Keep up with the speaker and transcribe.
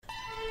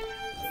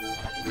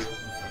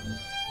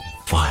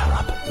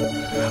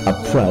are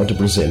proud to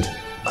present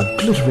a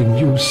glittering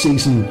new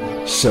season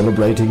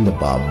celebrating the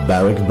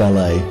barbaric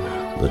ballet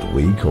that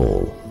we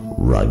call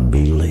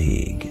Rugby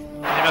League.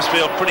 He must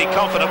feel pretty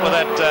confident with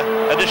that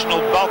additional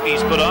bulk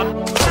he's put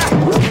on.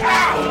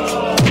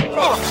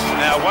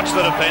 Now watch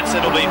the defence,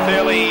 it'll be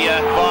fairly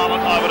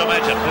violent, I would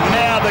imagine. And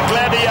now the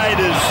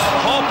Gladiators.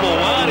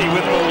 Hopewadi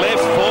with the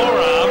left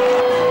forearm.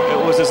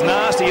 It was as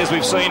nasty as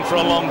we've seen for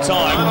a long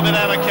time. A little bit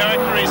out of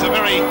character, he's a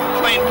very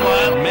clean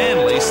player.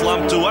 Manly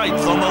slumped to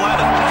 8th on the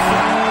ladder.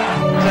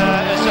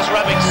 It's just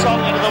rubbing salt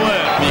into the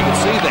wound. You can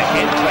see the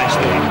head clash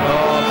there.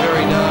 Oh,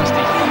 very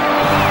nasty.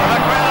 The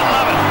crowd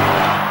love it.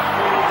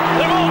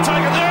 They've all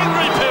taken their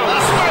angry pill.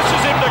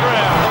 Smashes him to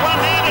ground. The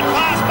one-handed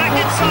pass back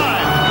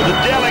inside. The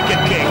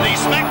delicate kick. He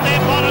smacked their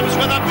bottoms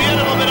with a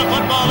beautiful bit of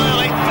football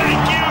early.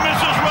 Thank you,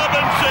 Mrs.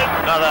 Robinson.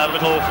 Another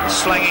little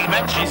slanging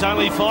match. He's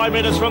only 5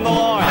 metres from the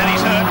line. And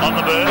he's hurt on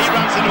the burst. He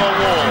runs into a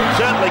wall.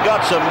 Certainly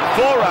got some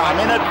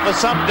forearm in it for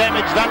some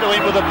damage done to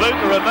him with a boot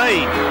or a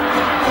knee.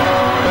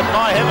 But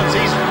my heavens,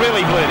 he's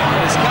really bleeding.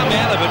 He's come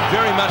out of it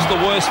very much the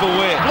worse for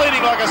wear.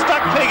 Bleeding like a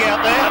stuck pig out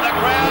there. And the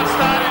crowd's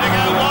starting to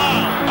go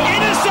wild.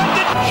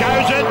 Intercepted.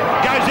 Shows it.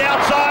 Goes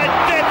outside.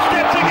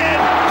 Steps again.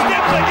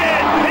 Steps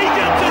again. He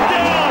gets it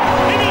down.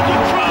 It is a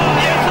try.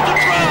 Yes, it's a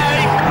try.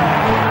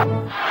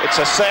 It's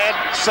a sad,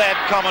 sad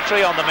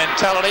commentary on the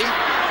mentality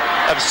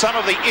of some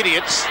of the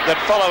idiots that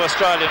follow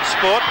Australian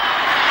sport.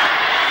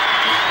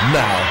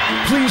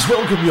 Now, please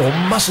welcome your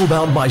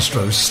muscle-bound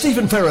maestros,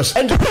 Stephen Ferris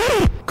and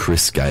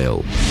Chris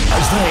Gale.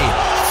 as they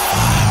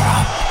fire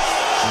up.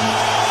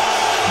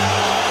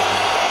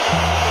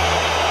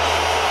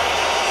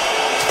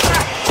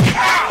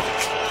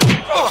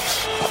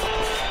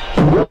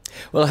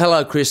 Well,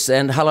 hello, Chris,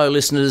 and hello,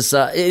 listeners.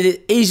 It's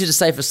easy to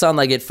say for some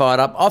they get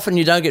fired up. Often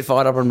you don't get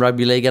fired up on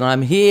rugby league, and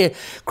I'm here,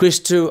 Chris,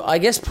 to, I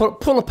guess,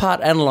 pull apart,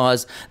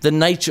 analyse the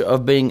nature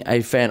of being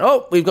a fan.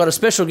 Oh, we've got a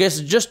special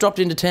guest who just dropped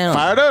into town.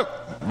 Fired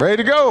up,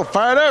 ready to go,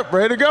 fired up,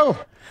 ready to go.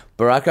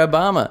 Barack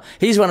Obama.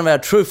 He's one of our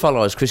true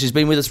followers, Chris. He's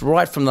been with us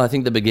right from, I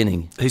think, the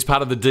beginning. He's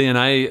part of the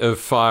DNA of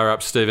Fire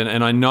Up, Stephen,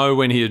 and I know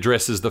when he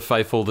addresses the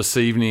faithful this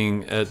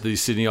evening at the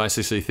Sydney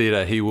ICC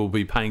Theatre, he will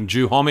be paying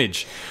due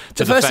homage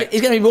to the fact...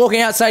 He's going to be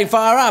walking out saying,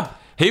 fire up.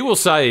 He will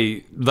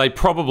say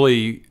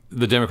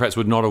the Democrats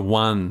would not have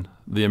won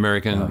the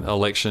American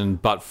election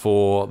but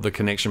for the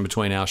connection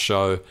between our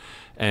show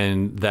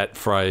and that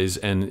phrase,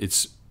 and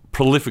its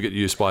prolific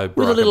use by Barack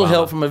With a little Obama.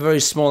 help from a very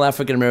small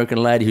African-American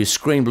lady who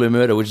screamed blue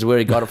murder, which is where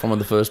he got it from in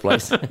the first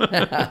place.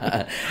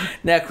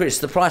 Now, Chris,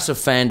 the price of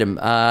fandom.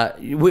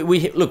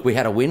 We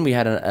had a win. We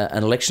had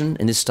an election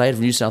in this state of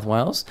New South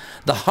Wales,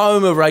 the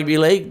home of rugby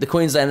league. The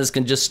Queenslanders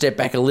can just step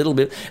back a little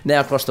bit.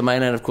 Now, across the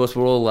mainland, of course,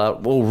 we're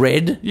all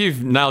red.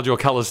 You've nailed your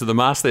colours to the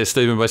mast there,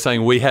 Stephen, by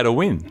saying we had a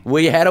win.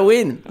 We had a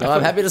win.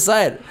 I'm happy to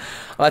say it.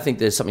 I think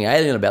there's something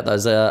alien about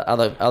those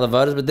other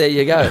voters, but there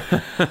you go.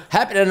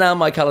 Happy to nail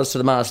my colours to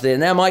the mast there.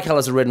 Now, my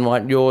colours are red and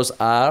white. Yours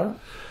are?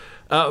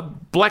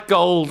 Black,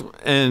 gold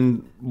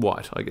and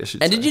white, I guess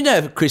you'd say. And did you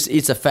know, Chris,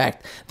 it's a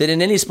fact that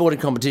in any sporting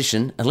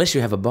competition, unless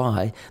you have a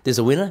bye, there's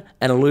a winner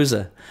and a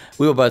loser.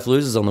 We were both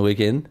losers on the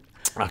weekend.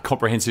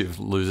 Comprehensive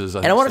losers,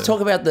 And I want to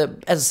talk about as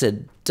I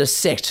said,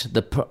 dissect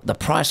the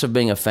price of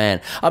being a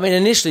fan. I mean,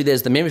 initially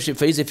there's the membership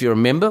fees if you're a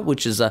member,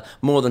 which is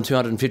more than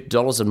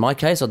 $250 in my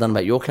case. I don't know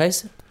about your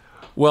case.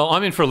 Well,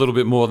 I'm in for a little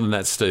bit more than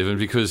that, Stephen,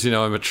 because,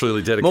 I'm a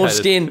truly dedicated... More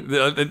skin.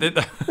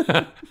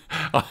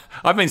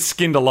 I've been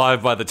skinned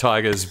alive by the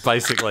Tigers,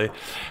 basically,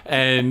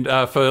 and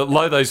for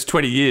those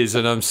 20 years,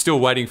 and I'm still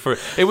waiting for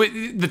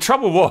it. The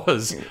trouble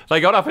was,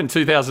 they got up in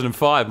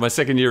 2005, my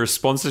second year of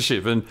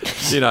sponsorship, and,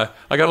 I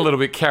got a little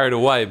bit carried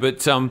away.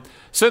 But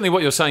certainly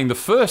what you're saying, the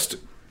first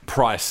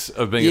price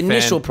of being a fan... The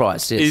initial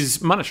price, yes.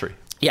 ...is monetary.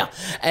 Yeah,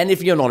 and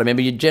if you're not a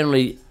member, you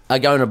generally... are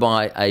going to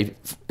buy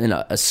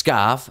a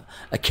scarf,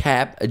 a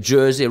cap, a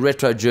jersey, a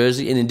retro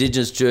jersey, an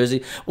Indigenous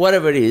jersey,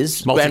 whatever it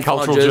is.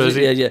 Multicultural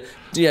jersey.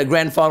 Yeah,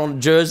 grand final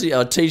jersey,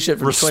 or a T-shirt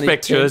from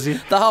Respect 2010. jersey.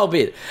 The whole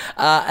bit.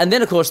 And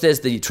then, of course,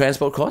 there's the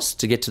transport costs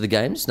to get to the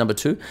games, number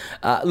 2.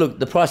 Look,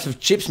 the price of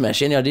chips,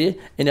 Mash, any idea?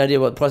 Any idea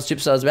what the price of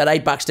chips are? It's about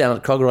 $8 down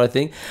at Cogger, I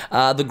think.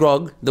 The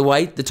grog, the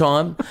wait, the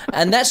time.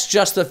 And that's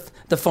just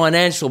the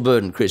financial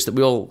burden, Chris, that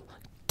we all...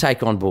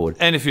 take on board.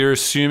 And if you're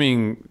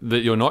assuming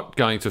that you're not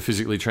going to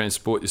physically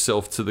transport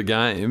yourself to the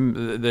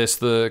game, there's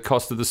the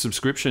cost of the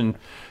subscription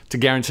to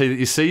guarantee that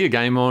you see your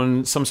game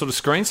on some sort of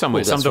screen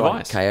somewhere, some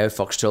device. Right.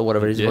 KO, Foxtel,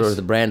 whatever it is, Yes. whatever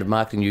the brand of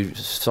marketing you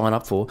sign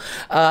up for.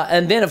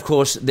 And then, of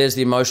course, there's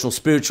the emotional,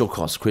 spiritual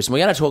cost, Chris. And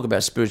we're going to talk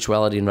about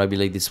spirituality in rugby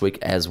league this week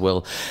as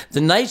well.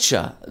 The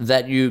nature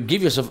that you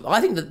give yourself, I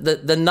think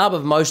that the nub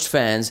of most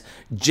fans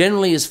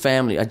generally is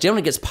family. It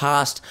generally gets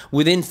passed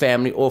within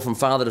family or from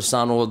father to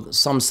son or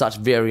some such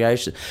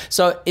variation.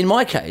 So in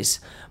my case,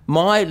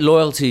 my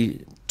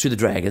loyalty to the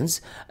Dragons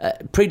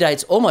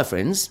predates all my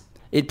friends.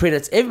 It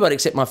predates everybody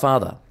except my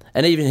father.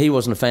 And even he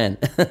wasn't a fan.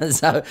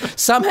 So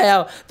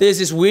somehow there's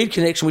this weird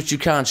connection which you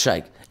can't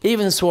shake.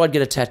 Even so I'd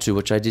get a tattoo,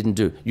 which I didn't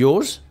do.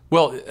 Yours?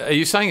 Well, are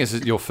you saying is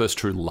it your first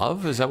true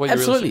love? Is that what you're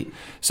Absolutely. really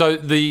saying? So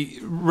the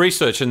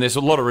research, and there's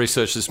a lot of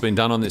research that's been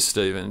done on this,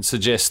 Stephen,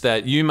 suggests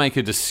that you make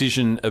a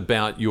decision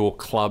about your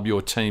club,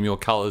 your team, your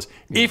colours,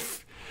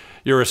 if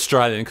you're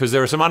Australian, because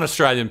there are some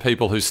un-Australian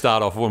people who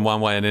start off in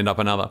one way and end up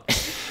another,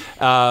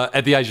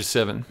 at the age of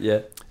 7. Yeah.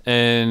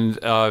 And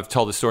I've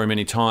told this story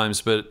many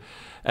times, but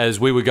as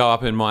we would go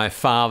up in my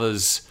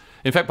father's...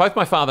 In fact, both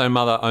my father and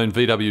mother owned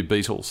VW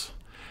Beetles.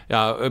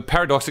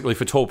 Paradoxically,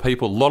 for tall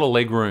people, a lot of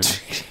leg room.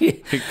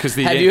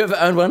 Have you ever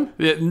owned one?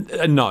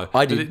 No.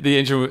 I did. The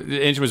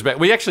engine was back.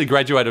 We actually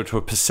graduated to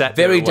a Passat.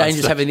 Very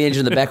dangerous having the engine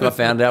in the back, I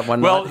found out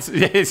one night.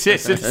 Yes.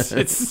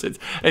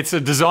 It's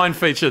a design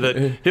feature that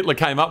Hitler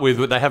came up with,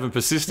 but they haven't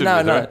persisted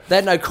with. No. They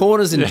had no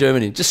corners in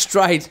Germany, just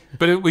straight.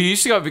 But we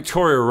used to go up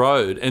Victoria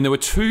Road, and there were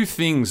two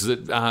things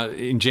that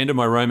engendered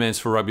my romance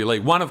for rugby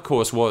league. One, of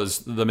course, was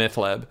the meth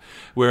lab,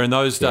 where in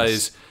those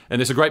days... And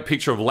there's a great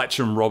picture of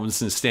Latcham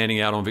Robinson standing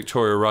out on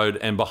Victoria Road,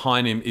 and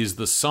behind him is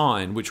the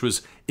sign, which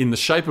was in the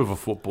shape of a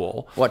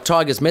football. What,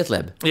 Tiger's Meth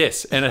Lab?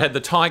 Yes, and it had the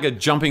tiger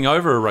jumping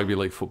over a rugby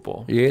league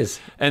football.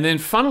 Yes. And then,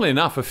 funnily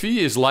enough, a few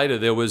years later,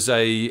 there was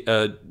a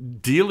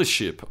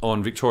dealership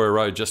on Victoria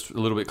Road, just a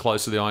little bit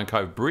closer to the Iron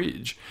Cove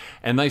Bridge,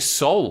 and they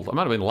sold, it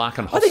might have been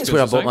Larkin Hoskins. I think it's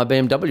where I bought my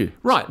BMW.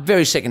 Right.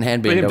 Very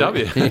second-hand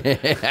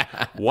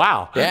BMW.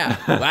 Wow.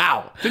 Yeah,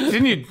 wow.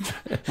 Didn't you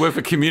work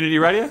for community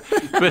radio?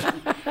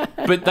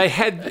 But they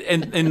had,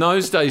 in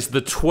those days,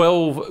 the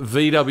 12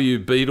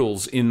 VW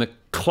Beetles in the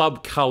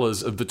club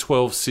colours of the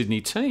 12 Sydney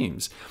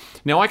teams.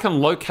 Now, I can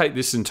locate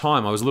this in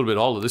time. I was a little bit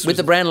older. With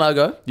the brand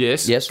logo?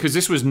 Yes. Because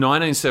this was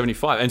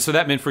 1975. And so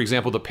that meant, for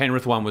example, the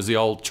Penrith one was the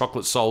old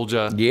chocolate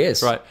soldier.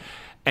 Yes. Right.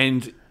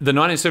 And the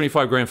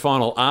 1975 grand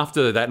final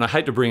after that, and I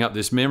hate to bring up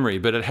this memory,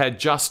 but it had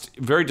just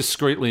very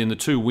discreetly in the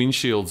two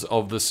windshields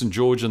of the St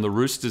George and the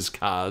Roosters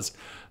cars,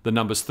 the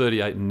numbers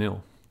 38 and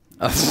 0.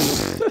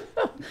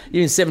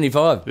 You're in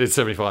 75. It's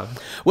 75.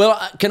 Well,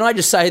 can I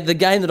just say, the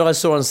game that I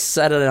saw on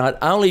Saturday night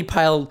only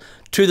paled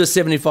to the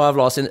 75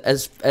 loss, and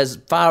as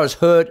far as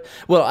hurt,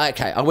 well,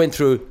 okay, I went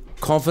through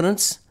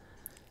confidence,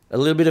 a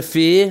little bit of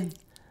fear,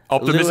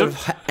 optimism, a little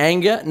bit of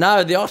anger.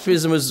 No, the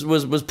optimism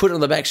was put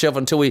on the back shelf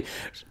until we,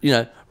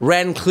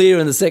 ran clear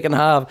in the second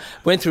half.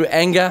 Went through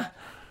anger,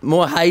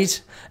 more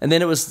hate, and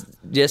then it was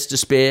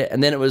despair,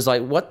 and then it was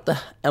like, what the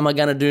am I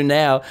going to do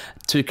now?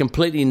 To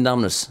completely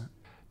numbness.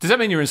 Does that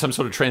mean you're in some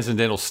sort of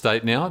transcendental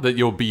state now, that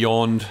you're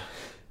beyond...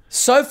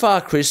 So far,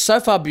 Chris,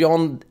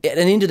 beyond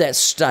and into that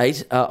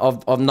state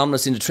of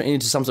numbness,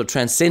 into some sort of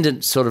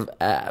transcendent sort of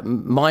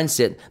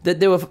mindset, that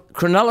there were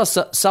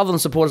Cronulla Southern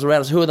supporters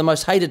around us who were the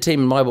most hated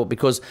team in my book,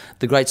 because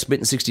the great split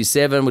in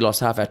 67, we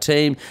lost half our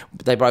team,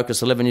 they broke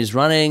us 11 years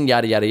running,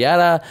 yada, yada,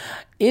 yada,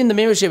 in the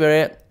membership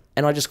area,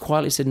 and I just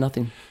quietly said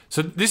nothing.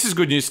 So this is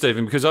good news,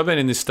 Stephen, because I've been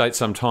in this state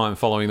some time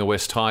following the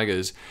West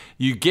Tigers.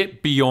 You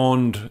get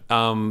beyond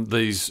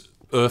these...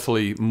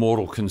 earthly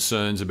mortal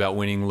concerns about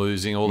winning,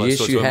 losing, all those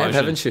sorts of emotions. Yes, you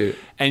have, haven't you?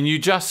 And you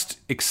just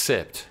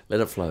accept.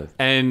 Let it flow.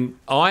 And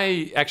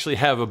I actually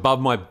have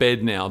above my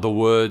bed now the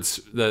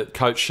words that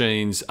Coach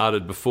Sheens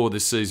uttered before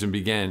this season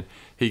began.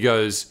 He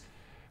goes,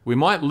 we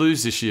might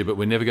lose this year, but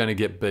we're never going to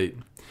get beat.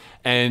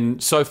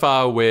 And so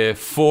far, we're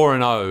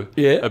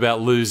 4-0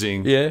 about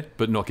losing,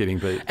 but not getting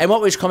beat. And what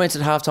was your comments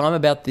at halftime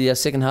about the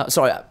second half?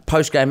 Sorry,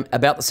 post game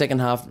about the second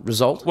half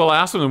result? Well, I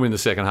asked them to win the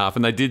second half,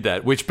 and they did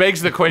that, which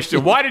begs the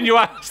question: why didn't you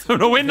ask them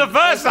to win the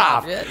first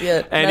half?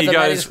 Yeah. And he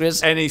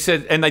goes, and he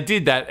said, and they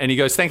did that, and he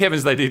goes, thank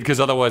heavens they did, because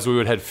otherwise we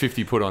would have had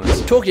 50 put on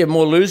us. Talking of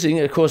more losing,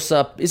 of course,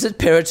 is it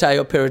Perrottet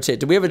or Perrottet?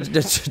 Did we ever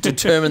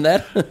determine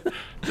that?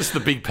 Just the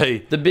big P.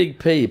 The big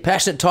P.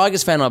 Passionate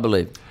Tigers fan, I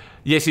believe.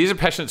 Yes, he is a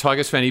passionate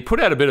Tigers fan. He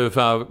put out a bit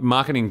of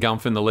marketing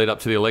gumph in the lead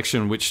up to the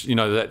election, which,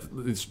 that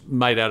is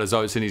made out as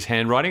though it's in his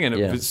handwriting, and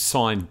it was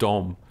signed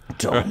Dom.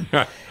 Dom.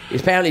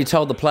 Apparently he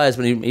told the players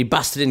when he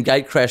busted in,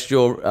 gate crashed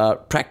your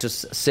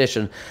practice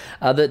session,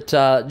 that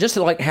just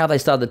like how they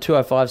started the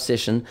 205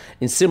 session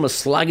in similar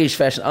sluggish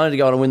fashion, only to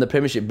go on and win the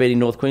premiership, beating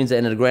North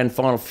Queensland in a grand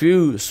final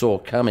few saw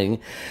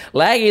coming.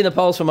 Lagging in the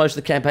polls for most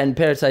of the campaign,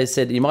 Perrottet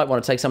said he might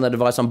want to take some of that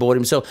advice on board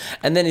himself.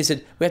 And then he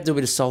said, we have to do a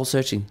bit of soul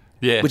searching.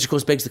 Yeah. Which, of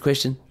course, begs the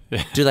question,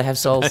 do they have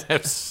souls? They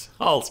have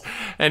souls.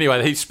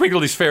 Anyway, he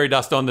sprinkled his fairy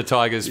dust on the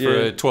Tigers for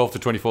a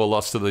 12-24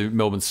 loss to the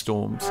Melbourne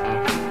Storms.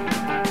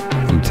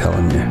 I'm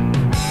telling you,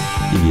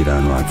 if you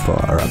don't light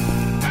fire up,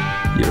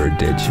 you're a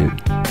dead shit.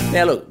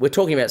 Now, look, we're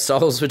talking about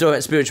souls, we're talking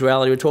about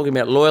spirituality, we're talking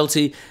about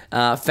loyalty,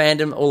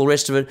 fandom, all the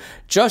rest of it.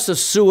 Joseph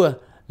Suaalii.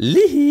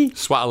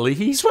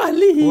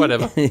 Swalihi?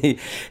 Whatever.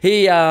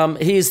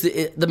 He's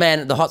the man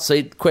at the hot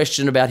seat.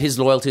 Question about his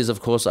loyalties,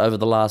 of course, over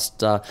the last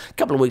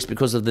couple of weeks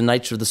because of the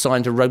nature of the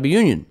sign to rugby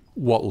union.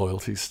 What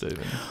loyalties,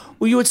 Stephen?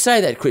 Well, you would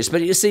say that, Chris,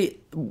 but you see,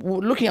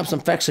 looking up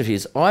some facts of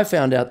his, I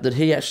found out that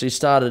he actually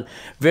started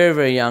very,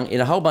 very young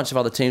in a whole bunch of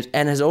other teams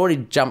and has already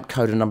jump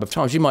coded a number of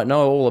times. You might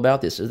know all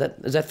about this. Is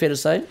that fair to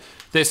say?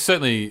 There's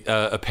certainly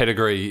a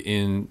pedigree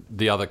in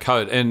the other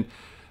code. And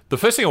the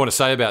first thing I want to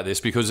say about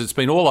this, because it's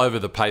been all over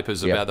the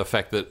papers about the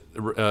fact that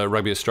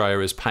Rugby Australia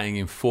is paying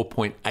him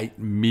 $4.8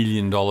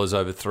 million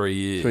over 3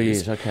 years. 3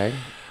 years, okay.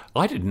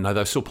 I didn't know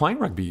they were still playing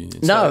rugby union.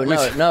 No.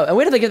 And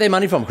where do they get their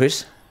money from,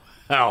 Chris?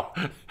 How?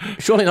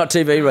 Surely not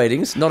TV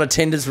ratings, not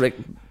attendance.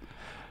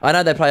 I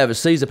know they play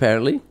overseas,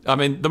 apparently. I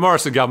mean, the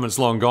Morrison government's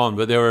long gone,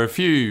 but there were a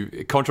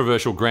few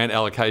controversial grant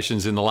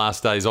allocations in the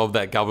last days of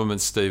that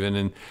government, Stephen,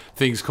 and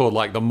things called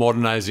like the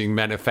Modernising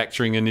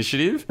Manufacturing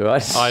Initiative,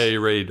 right? I.e.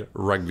 read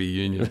rugby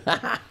union.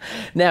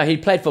 Now, he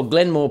played for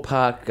Glenmore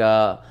Park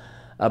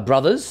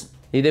Brothers.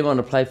 He then went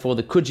to play for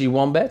the Coogee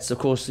Wombats. Of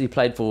course, he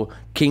played for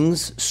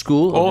King's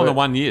School. All in the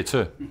 1 year,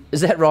 too.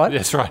 Is that right?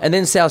 That's right. And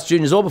then South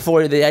Juniors, all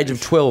before the age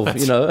of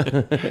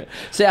 12,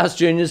 South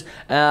Juniors,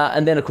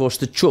 and then, of course,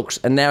 the Chooks.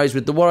 And now he's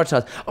with the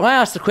Waratahs. I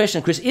asked the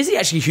question, Chris, is he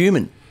actually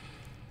human?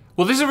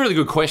 Well, this is a really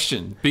good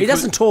question. He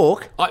doesn't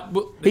talk.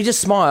 He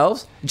just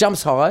smiles,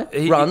 jumps high,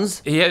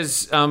 runs. He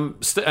has,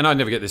 and I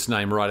never get this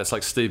name right. It's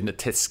like Steve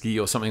Natetsky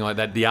or something like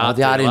that. The art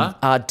dealer.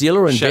 Art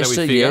dealer, investor,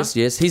 Shadowy figure.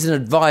 yes. He's an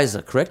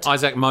advisor, correct?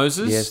 Isaac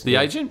Moses, the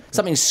agent.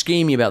 Something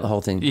schemy about the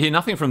whole thing. You hear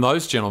nothing from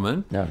those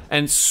gentlemen. No.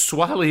 And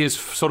Swahili has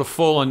sort of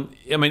fallen.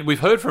 I mean, we've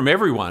heard from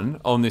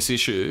everyone on this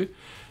issue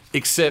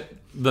except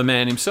the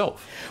man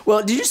himself.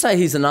 Well, did you say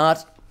he's an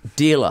art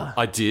dealer?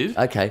 I did.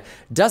 Okay.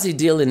 Does he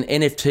deal in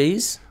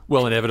NFTs?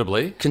 Well,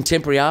 inevitably.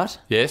 Contemporary art?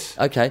 Yes.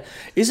 Okay.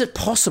 Is it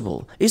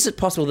possible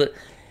that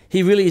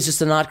he really is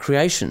just an art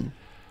creation?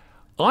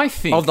 I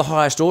think... Of the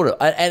highest order.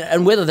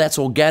 And whether that's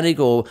organic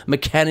or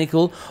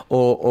mechanical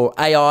or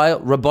AI,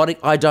 robotic,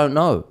 I don't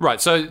know. Right.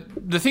 So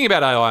the thing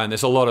about AI, and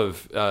there's a lot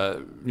of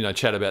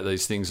chat about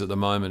these things at the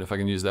moment, if I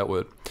can use that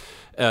word,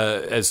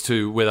 as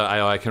to whether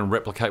AI can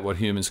replicate what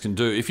humans can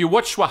do. If you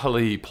watch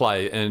Swahili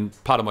play, and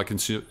part of my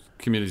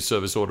community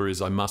service order is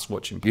I must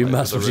watch him play. You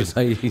must watch him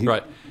play.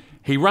 Right.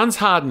 He runs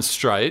hard and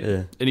straight,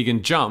 and he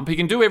can jump. He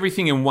can do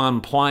everything in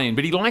one plane,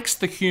 but he lacks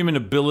the human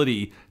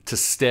ability to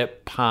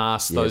step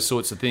past those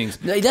sorts of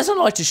things. No, he doesn't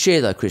like to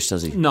share, though, Chris,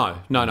 does he? No.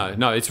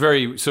 It's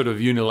very sort of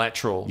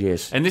unilateral.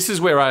 Yes. And this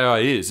is where AI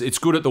is. It's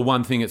good at the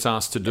one thing it's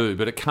asked to do,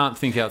 but it can't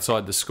think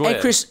outside the square.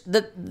 Hey, Chris,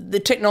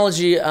 the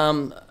technology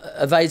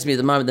evades me at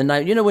the moment. The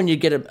name, when you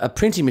get a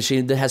printing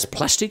machine that has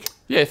plastic?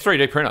 Yeah,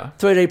 3D printer.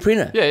 3D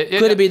printer. Yeah.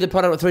 Could it be the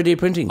product of 3D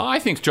printing? I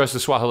think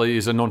Joseph Swahili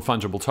is a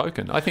non-fungible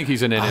token. I think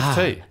he's an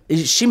NFT.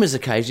 He shimmers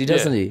occasionally,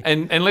 doesn't he?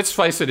 And let's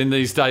face it, in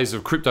these days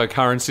of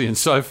cryptocurrency and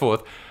so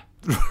forth,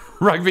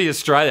 Rugby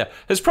Australia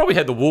has probably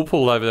had the wool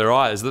pulled over their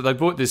eyes that they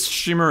bought this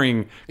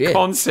shimmering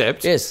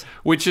concept,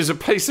 which is a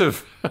piece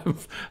of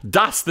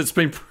dust that's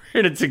been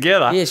printed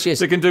together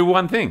that can do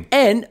one thing.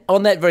 And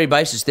on that very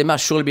basis, they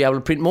must surely be able to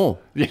print more.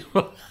 Yeah.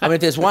 I mean,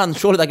 if there's one,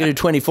 surely they can do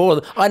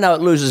 24. I know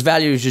it loses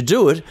value as you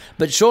do it,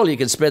 but surely you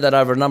can spread that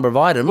over a number of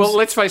items. Well,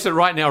 let's face it,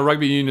 right now,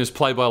 rugby union is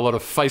played by a lot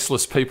of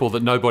faceless people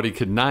that nobody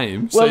can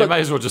name, so you may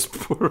as well just...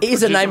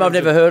 Here's a name I've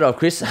never heard of,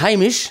 Chris.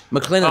 Hamish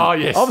McLennan. Oh,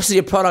 yes. Obviously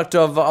a product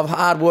of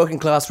hard working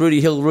class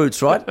Rudy Hill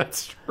roots, right?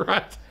 That's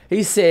right.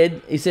 He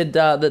said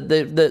that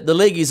the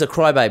leagueies are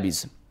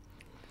crybabies.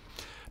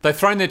 They've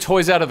thrown their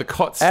toys out of the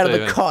cot, Out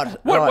Stephen. of the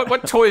cot.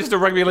 What toys do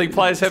rugby league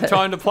players have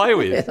time to play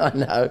with? Yes, I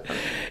know.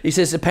 He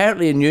says,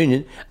 apparently in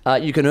union,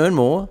 you can earn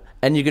more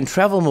and you can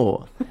travel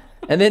more.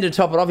 And then to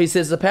top it off, he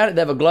says, apparently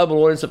they have a global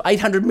audience of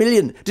 800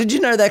 million. Did you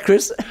know that,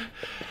 Chris?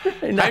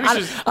 In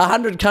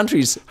 100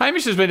 countries.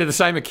 Hamish has been to the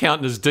same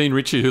accountant as Dean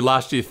Ritchie, who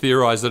last year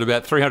theorised that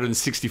about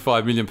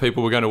 365 million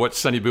people were going to watch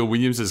Sonny Bill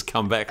Williams'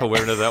 comeback, or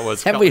wherever that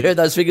was. Have we heard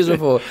those figures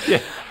before?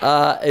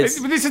 This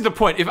is the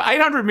point. If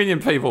 800 million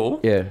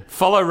people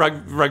follow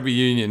rugby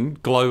union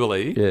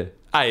globally,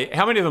 A,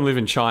 how many of them live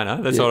in China?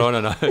 That's what I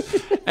want to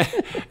know.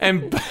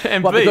 and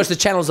B, because the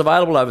channel's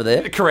available over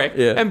there. Correct.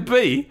 Yeah. And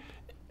B,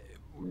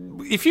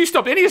 if you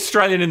stopped any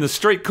Australian in the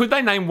street, could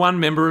they name one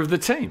member of the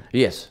team?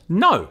 Yes.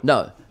 No.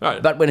 Right.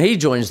 But when he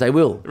joins, they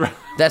will. Right.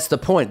 That's the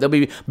point. There'll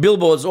be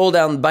billboards all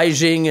down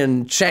Beijing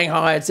and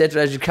Shanghai,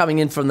 etc., as you're coming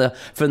in from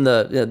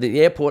the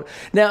airport.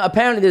 Now,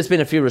 apparently, there's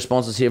been a few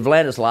responses here.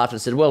 Vlandis laughed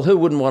and said, "Well, who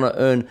wouldn't want to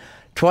earn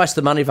twice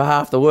the money for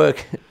half the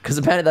work?" Because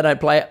apparently they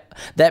don't play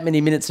that many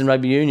minutes in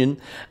rugby union.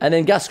 And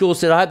then Gus Gould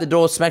said, "I hope the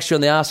door smacks you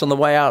on the arse on the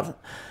way out."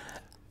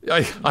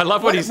 I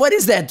love what he's... What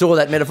is that door,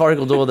 that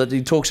metaphorical door that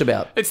he talks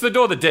about? It's the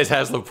door that Des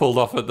Hasler pulled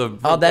off at the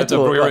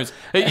door. Rooms.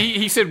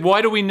 He said,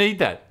 why do we need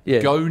that? Yeah.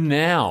 Go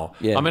now.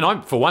 Yeah. I mean,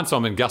 I'm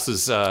in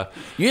Gus's...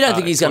 you don't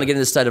think he's going to get in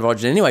the state of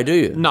origin anyway, do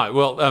you? No.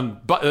 Well,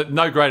 but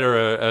no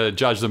greater a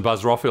judge than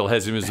Buzz Rothfield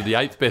has him as the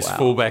 8th best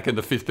fullback and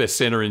the 5th best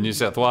centre in New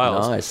South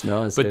Wales.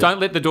 Nice. But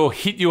don't let the door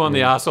hit you on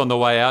the arse on the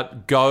way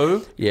out.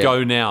 Go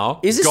now.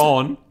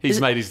 Gone.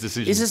 He's made his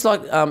decision. Is this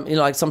like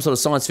like some sort of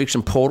science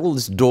fiction portal,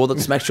 this door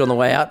that smacks you on the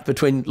way out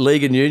between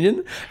league and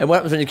union? And what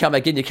happens when you come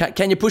back in?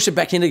 Can you push it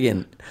back in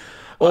again?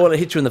 Or will it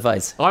hit you in the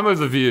face? I'm of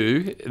the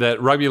view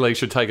that rugby league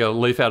should take a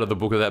leaf out of the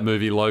book of that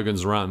movie,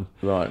 Logan's Run.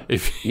 Right.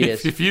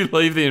 If you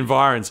leave the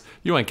environs,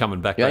 you ain't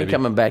coming back, You ain't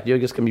coming back. You're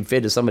just going to be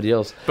fed to somebody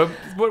else. But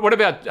what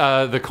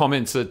about the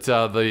comments that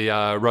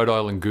the Rhode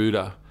Island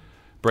Gouda,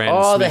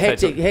 Brandon Smith...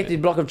 the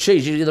hectic block of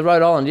cheese. The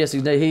Rhode Island, yes.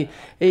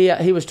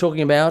 He was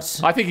talking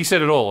about... I think he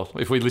said it all,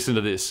 if we listen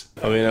to this.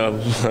 I mean,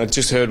 I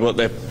just heard what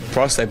their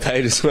price they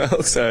paid as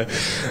well, so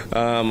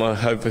I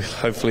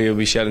hopefully he'll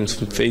be shouting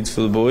some feeds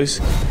for the boys.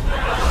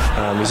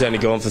 He's only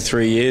gone for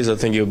 3 years. I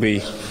think he'll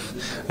be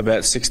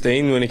about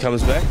 16 when he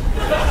comes back.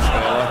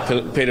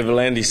 Like Peter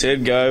V'landys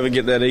said, go over,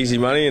 get that easy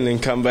money, and then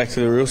come back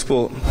to the real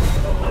sport.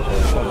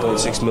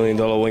 $1.6 million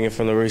winger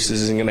from the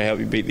Roosters isn't going to help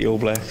you beat the All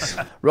Blacks.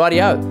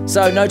 Rightio.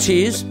 So no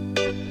cheers,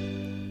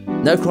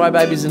 no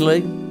crybabies in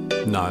league.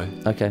 No.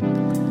 Okay.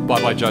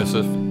 Bye-bye,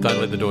 Joseph. Don't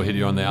let the door hit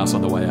you on the arse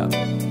on the way out.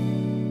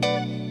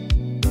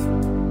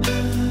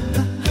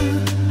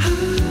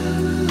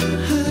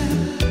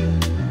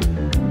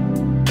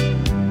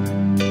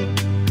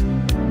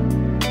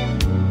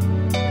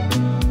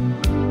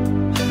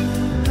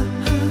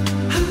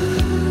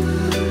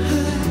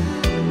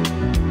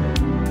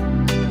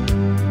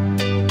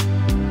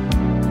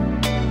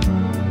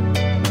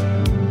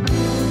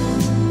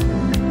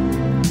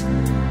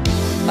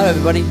 Hello,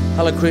 everybody.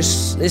 Hello,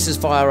 Chris. This is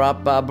Fire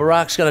Up.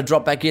 Barack's going to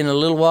drop back in a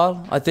little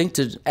while, I think,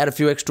 to add a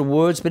few extra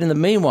words. But in the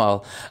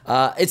meanwhile,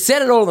 it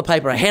said it all in the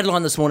paper. A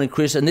headline this morning,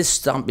 Chris, and this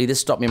stumped me. This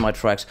stopped me in my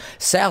tracks.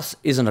 South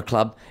isn't a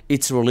club,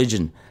 it's a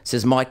religion,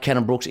 says Mike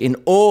Cannon-Brookes in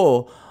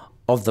awe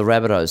of the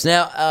Rabbitohs.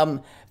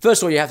 Now,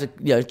 first of all, you have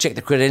to check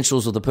the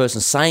credentials of the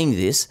person saying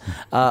this,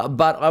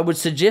 but I would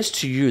suggest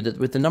to you that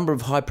with the number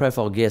of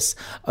high-profile guests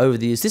over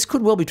the years, this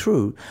could well be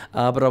true,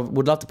 but I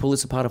would love to pull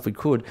this apart if we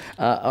could.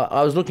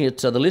 I was looking at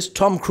the list.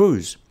 Tom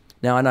Cruise.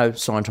 Now, I know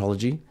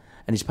Scientology,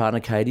 and his partner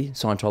Katie,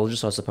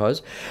 Scientologist, I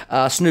suppose.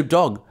 Snoop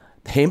Dogg,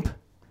 hemp.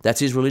 That's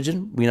his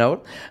religion. We know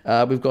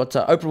it. We've got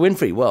Oprah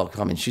Winfrey. Well,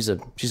 I mean, she's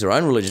her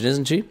own religion,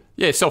 isn't she?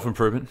 Yeah,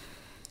 self-improvement.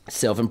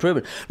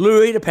 Self-improvement.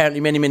 Lou Reed apparently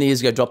many, many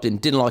years ago dropped in,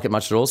 didn't like it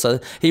much at all, so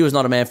he was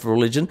not a man for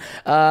religion.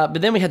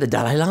 But then we had the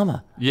Dalai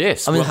Lama.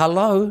 Yes. I mean,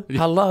 hello.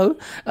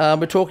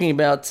 We're talking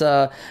about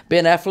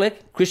Ben Affleck,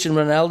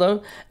 Cristiano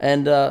Ronaldo,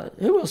 and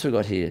who else we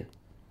got here?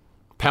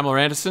 Pamela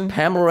Anderson.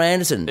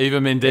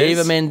 Eva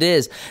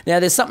Mendes. Now,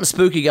 there's something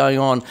spooky going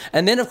on.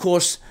 And then, of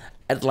course,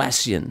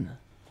 Atlassian,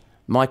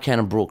 Mike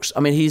Cannon-Brookes. I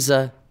mean, he's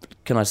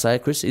can I say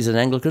it, Chris? He's an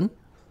Anglican,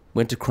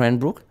 went to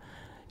Cranbrook.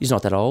 He's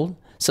not that old.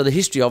 So the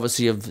history,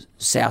 obviously, of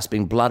South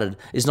being blooded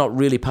is not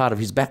really part of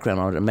his background,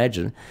 I would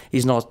imagine.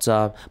 He's not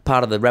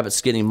part of the rabbit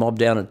skinning mob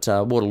down at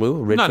Waterloo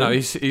or Redfern. No,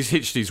 he's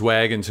hitched his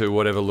wagon to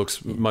whatever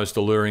looks most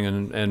alluring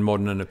and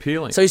modern and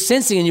appealing. So he's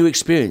sensing a new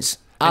experience,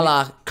 a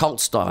la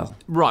cult style.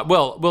 Right.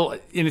 Well,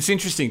 and it's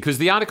interesting because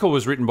the article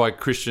was written by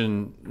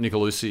Christian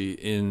Nicolosi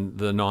in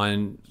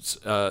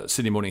the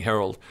Sydney Morning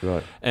Herald.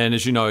 Right. And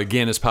as you know,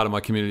 again, as part of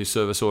my community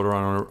service order,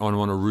 I'm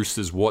on a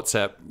Roosters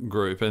WhatsApp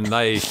group, and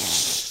they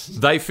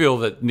feel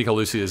that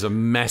Nicolosi is a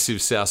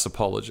massive South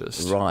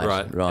apologist.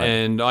 Right.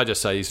 And I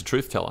just say he's a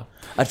truth teller.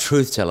 A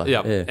truth teller.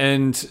 Yeah.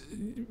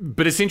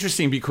 But it's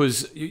interesting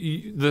because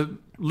the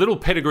little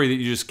pedigree that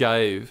you just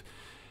gave,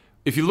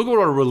 if you look at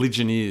what a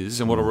religion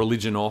is and what a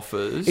religion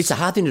offers... It's a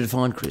hard thing to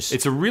define, Chris.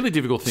 It's a really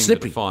difficult thing to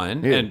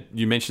define. Yeah. And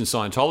you mentioned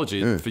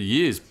Scientology. For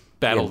years,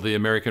 battled the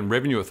American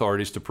revenue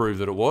authorities to prove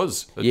that it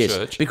was a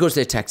church. Because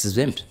they're tax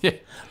exempt. Yeah.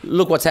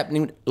 Look what's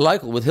happening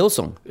local with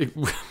Hillsong.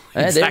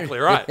 Exactly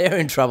right. They're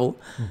in trouble.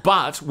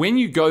 But when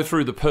you go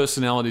through the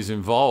personalities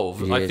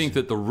involved, I think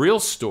that the real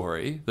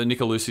story that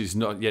Nicolosi's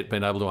not yet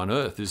been able to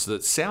unearth is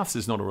that Souths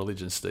is not a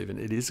religion, Stephen.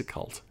 It is a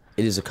cult.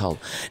 It is a cult.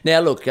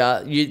 Now, look,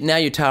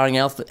 you're tarring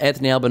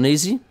Anthony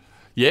Albanese.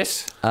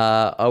 Yes.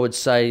 I would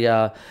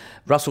say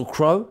Russell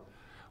Crowe.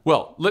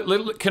 Well,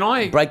 can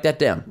I... break that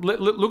down?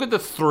 Look at the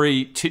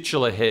three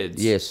titular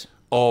heads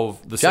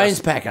of the... James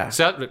Packer.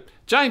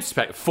 James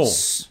Packer, form.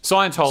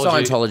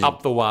 Scientology.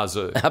 Up the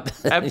wazoo.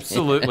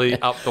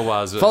 Absolutely up the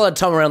wazoo. Followed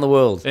Tom around the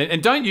world.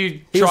 And don't you try...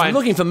 He was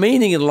looking for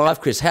meaning in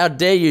life, Chris. How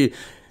dare you...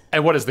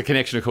 And what is the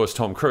connection, of course,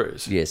 Tom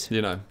Cruise? Yes.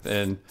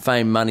 And...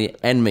 fame, money,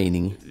 and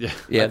meaning.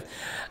 Yeah.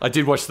 I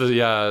did watch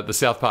the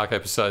South Park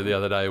episode the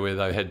other day where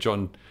they had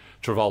John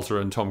Travolta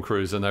and Tom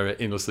Cruise, and they were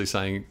endlessly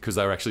saying, because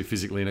they were actually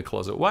physically in a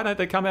closet, why don't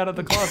they come out of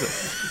the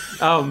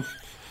closet?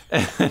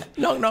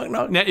 Knock, knock,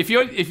 knock. Now, if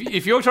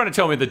you're trying to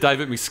tell me that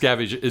David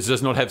Miscavige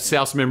does not have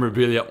South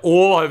memorabilia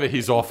all over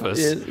his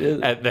office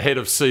at the head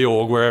of Sea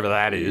Org, wherever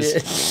that is,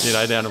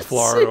 down in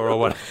Florida or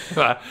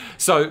whatever.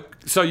 So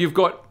you've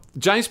got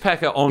James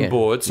Packer on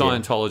board,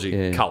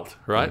 Scientology cult,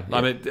 right? I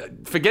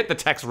mean, forget the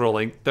tax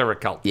ruling; they're a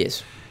cult.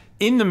 Yes.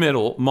 In the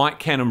middle, Mike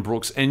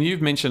Cannon-Brookes, and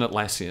you've mentioned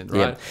Atlassian,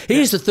 right? Yeah.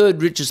 He is the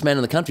third richest man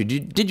in the country.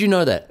 Did you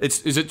know that?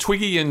 Is it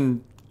Twiggy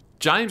and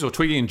James or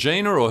Twiggy and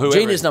Gina or whoever?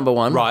 Gina's number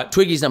one. Right.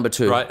 Twiggy's number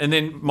two. Right. And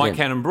then Mike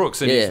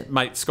Cannon-Brookes and his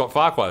mate Scott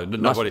Farquhar.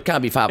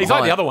 Can't be far behind. He's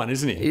like the other one,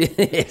 isn't he?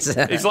 Yes.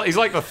 He's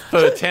like the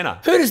third tenor.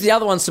 Who does the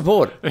other one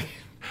support?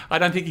 I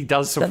don't think he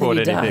does support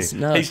anything. Does,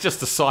 no. He's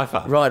just a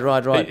cipher.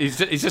 Right. He's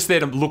just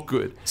there to look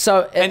good.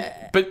 So,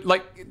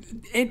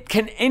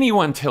 can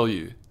anyone tell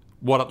you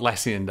what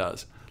Atlassian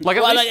does?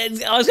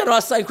 I was going to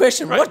ask the same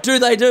question. Right? What do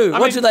they do?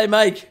 What do they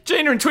make?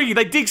 Gina and Twiggy,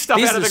 they dig stuff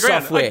out of the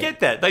ground. Software. I get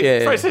that.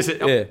 They process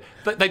it.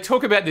 Yeah. They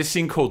talk about this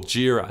thing called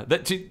Jira.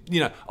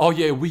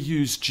 We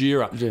use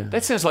Jira. Yeah.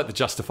 That sounds like the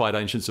Justified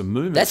Ancients of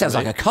Movement. That sounds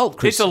like a cult,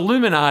 Chris. It's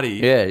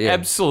Illuminati.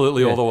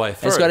 Absolutely all the way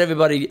through. It's got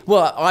everybody...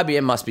 Well,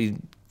 IBM must be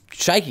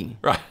shaking.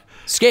 Right.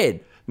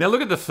 Scared. Now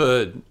look at the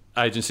third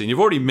agency. And you've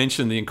already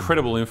mentioned the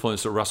incredible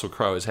influence that Russell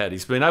Crowe has had.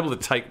 He's been able to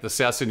take the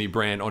South Sydney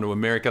brand onto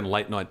American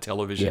late-night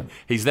television. Yeah.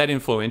 He's that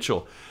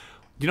influential.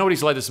 Do you know what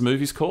his latest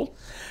movie's called?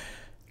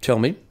 Tell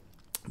me.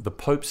 The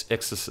Pope's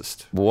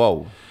Exorcist.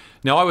 Whoa.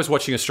 Now, I was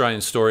watching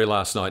Australian Story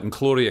last night, and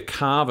Claudia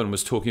Carvin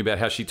was talking about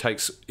how she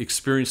takes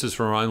experiences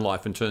from her own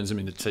life and turns them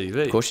into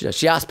TV. Of course she does.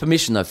 She asked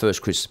permission, though,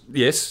 first, Chris.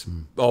 Yes,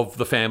 of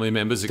the family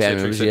members, Family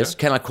etc. members, yes.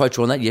 Can I quote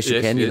you on that? Yes,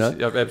 you can, you know.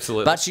 Yes,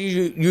 absolutely. But she's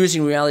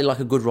using reality like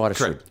a good writer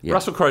should. Correct. Yeah.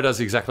 Russell Crowe does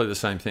exactly the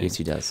same thing. Yes,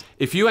 he does.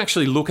 If you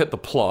actually look at the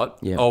plot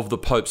of The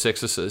Pope's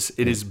Exorcist,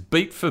 it is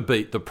beat for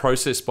beat the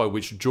process by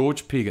which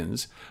George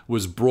Piggins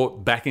was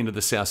brought back into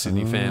the South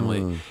Sydney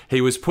family. He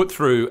was put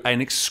through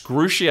an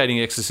excruciating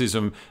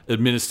exorcism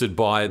administered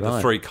by the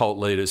three cult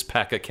leaders,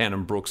 Packer,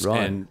 Cannon Brooks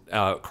and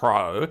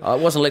Crowe. It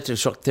wasn't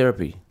electroshock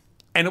therapy.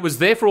 And it was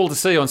there for all to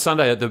see on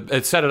Sunday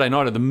at Saturday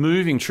night at the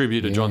moving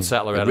tribute to John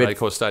Sattler out at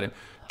Acorn Stadium.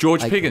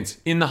 George Piggins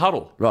in the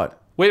huddle. Right.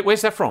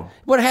 Where's that from?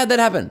 How'd that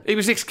happen? He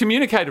was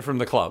excommunicated from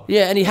the club.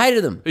 Yeah, and he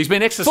hated them. He's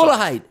been exorcised. Full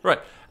of hate. Right.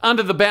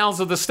 Under the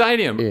bowels of the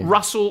stadium,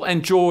 Russell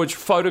and George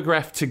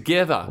photographed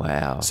together.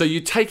 Wow. So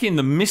you take in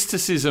the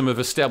mysticism of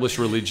established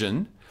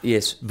religion.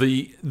 Yes.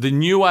 The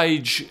new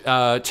age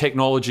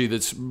technology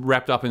that's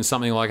wrapped up in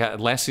something like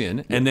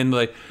Atlassian, and then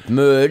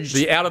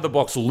the out of the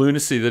box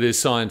lunacy that is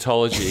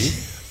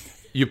Scientology.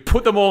 You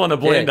put them all in a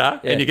blender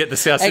and you get the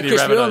South Sydney Rabbitohs. And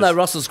Chris, we all know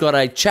Russell's got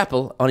a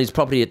chapel on his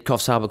property at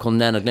Coffs Harbour called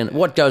Nana Glen.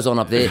 What goes on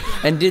up there?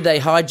 And did they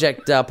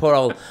hijack poor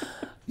old,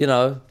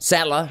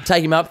 Sattler,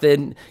 take him up there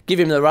and give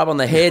him the rub on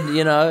the head,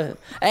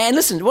 And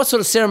listen, what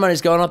sort of ceremony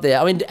is going up there?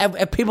 I mean,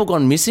 have people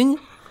gone missing?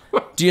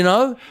 Do you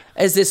know?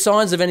 Is there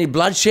signs of any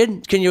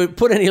bloodshed? Can you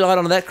put any light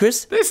on that,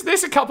 Chris?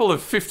 There's a couple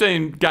of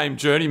 15-game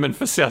journeymen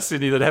for South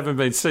Sydney that haven't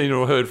been seen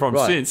or heard from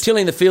since.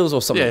 Tilling the fields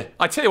or something. Yeah.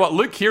 I tell you what,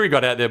 Luke Keary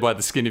got out there by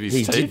the skin of his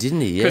teeth. He did,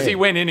 didn't he? Yeah. Because he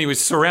went in, he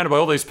was surrounded by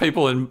all these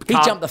people. And he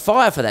jumped the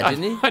fire for that,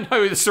 didn't he? I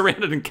know, he was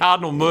surrounded in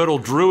Cardinal Myrtle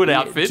Druid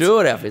outfits.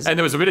 And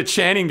there was a bit of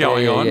chanting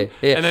going on.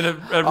 Yeah. And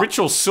then a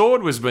ritual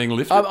sword was being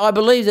lifted. I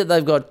believe that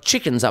they've got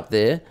chickens up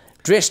there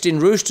dressed in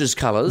roosters'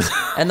 colours,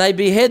 and they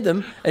behead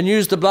them and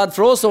use the blood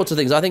for all sorts of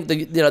things. I think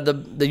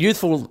the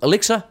youthful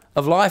elixir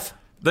of life.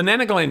 The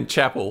Nana Glen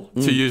Chapel,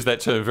 to use that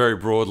term very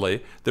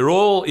broadly, they're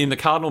all in the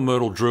Cardinal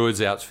Myrtle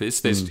Druids outfits.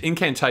 There's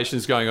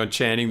incantations going on,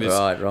 chanting. There's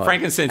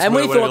frankincense. And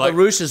we thought the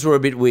roosters were a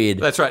bit weird.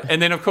 That's right.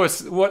 And then, of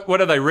course, what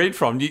do they read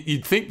from?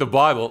 You'd think the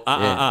Bible.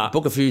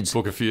 Book of Feuds.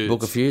 Book of Feuds.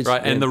 Book of Feuds.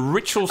 Right. Yeah. And the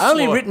ritual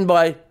only written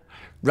by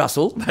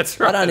Russell. That's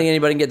right. I don't think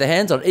anybody can get their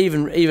hands on it.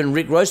 Even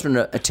Rick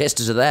Roseman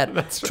attested to that.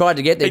 That's right. Tried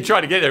to get there. He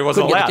tried to get there. He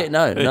wasn't allowed.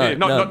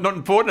 Not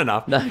important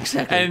enough. No,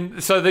 exactly.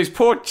 And so these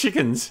poor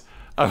chickens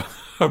are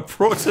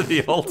brought to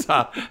the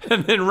altar,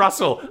 and then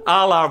Russell,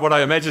 a la what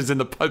I imagine is in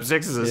the Pope's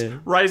Exorcist,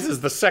 raises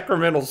the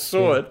sacramental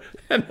sword,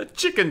 and the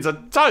chickens are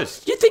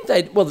toast. You think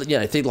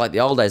think like the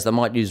old days, they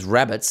might use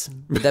rabbits,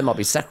 but that might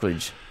be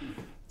sacrilege.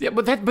 Yeah,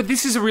 but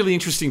this is a really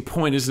interesting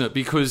point, isn't it?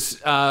 Because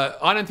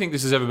I don't think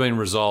this has ever been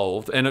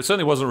resolved, and it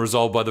certainly wasn't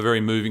resolved by the very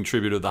moving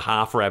tribute of the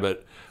half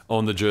rabbit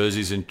on the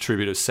jerseys in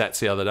tribute of Sats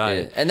the other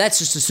day. Yeah. And that's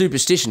just a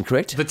superstition,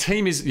 correct? The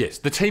team is the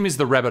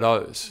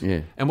Rabbitohs.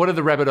 Yeah. And what did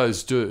the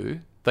Rabbitohs do?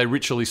 They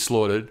ritually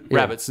slaughtered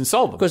rabbits and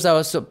sold them. Because they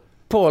were so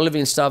poor, living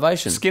in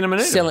starvation. Skin them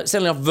and eat them.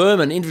 Selling off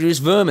vermin,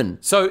 introduced vermin.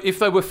 So if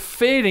they were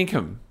fair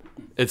income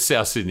at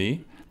South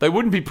Sydney, they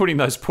wouldn't be putting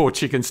those poor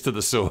chickens to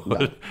the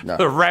sword. No.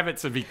 The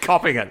rabbits would be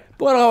copping it.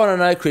 What I want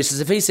to know, Chris, is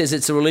if he says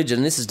it's a religion,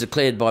 and this is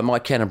declared by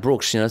Mike Cannon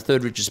Brooks,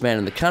 third richest man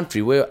in the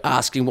country, we're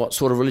asking what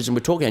sort of religion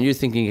we're talking about, and you're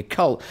thinking a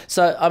cult.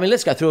 So, I mean,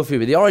 let's go through a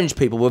few. The Orange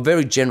people were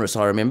very generous,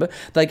 I remember.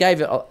 They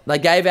gave out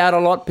a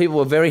lot. People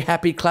were very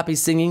happy, clappy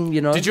singing,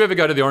 Did you ever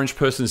go to the Orange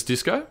Person's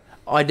Disco?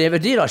 I never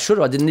did. I should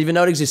have. I didn't even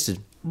know it existed.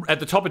 At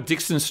the top of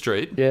Dixon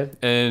Street,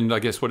 and I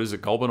guess, what is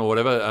it, Goulburn or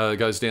whatever,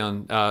 goes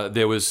down,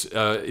 there was,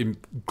 in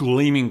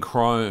gleaming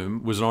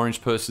chrome, was an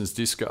Orange Person's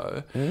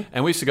Disco,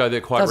 and we used to go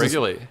there quite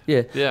regularly.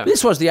 Yeah.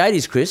 This was the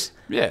 80s, Chris.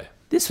 Yeah.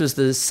 This was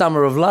the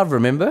summer of love,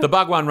 remember? The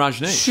Bhagwan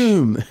Rajneesh.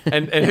 Shoom.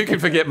 And who can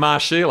forget Ma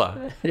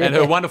Sheila and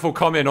her wonderful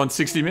comment on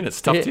 60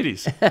 Minutes, Tough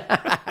Titties.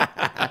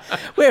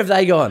 Where have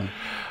they gone?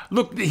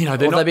 Look, they've been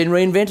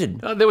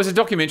reinvented. There was a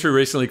documentary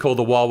recently called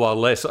The Wild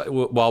Wild West. I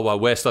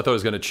thought I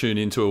was going to tune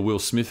into a Will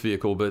Smith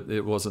vehicle, but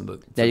it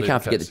wasn't. Now, you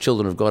can't forget the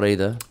Children of God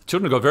either.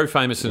 Children of God, very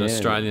famous in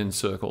Australian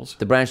circles.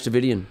 The Branch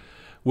Davidian.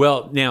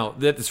 Well, now,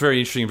 that's very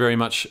interesting, very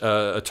much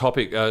a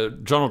topic.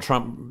 Donald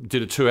Trump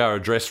did a 2-hour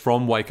address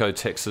from Waco,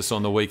 Texas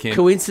on the weekend.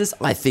 Coincidence?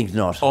 I think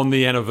not. On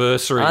the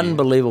anniversary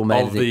Unbelievable,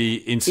 man, of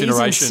the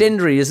incineration. He's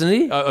incendiary, isn't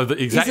he?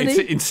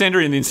 Exactly.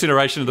 Incendiary and the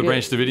incineration of the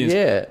Branch Davidians.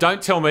 Yeah.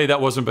 Don't tell me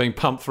that wasn't being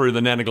pumped through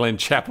the Nana Glen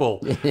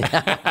Chapel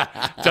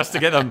just to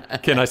get them,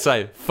 can I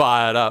say,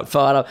 fired up.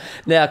 Fired up.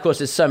 Now, of course,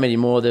 there's so many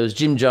more. There was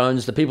Jim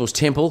Jones, the People's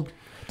Temple.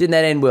 Didn't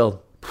that end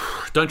well?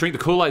 Don't drink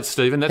the Kool-Aid,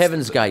 Stephen. That's,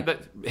 Heaven's Gate.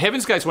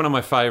 Heaven's Gate's one of my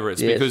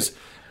favourites because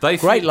they...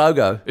 Great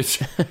logo.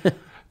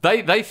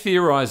 They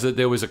theorised that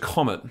there was a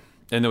comet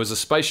and there was a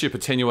spaceship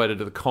attenuated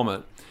to the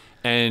comet.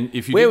 And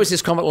if you Where was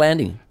this comet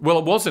landing? Well,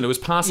 it wasn't. It was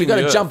passing the Earth.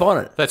 You've got to jump on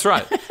it. That's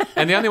right.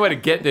 And the only way to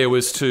get there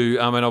was to,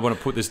 and I want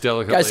to put this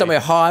delicately. Go somewhere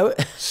high.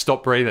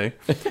 Stop breathing.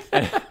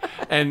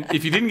 And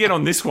if you didn't get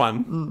on this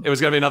one, it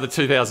was going to be another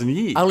 2,000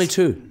 years. Only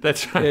 2.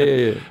 That's right.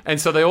 Yeah. And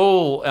so they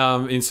all,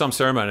 in some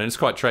ceremony, and it's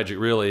quite tragic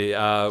really,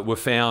 were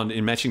found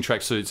in matching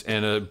tracksuits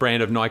and a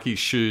brand of Nike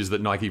shoes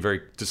that Nike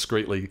very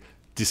discreetly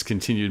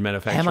discontinued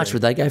manufacturing. How much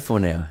would they go for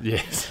now?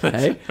 Yes.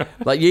 Hey?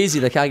 Like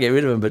Yeezy, they can't get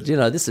rid of them, but,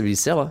 this would be a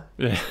seller.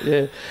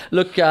 Yeah.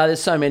 Look, there's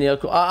so many.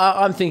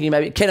 I'm thinking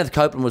maybe Kenneth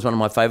Copeland was one of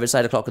my favourites.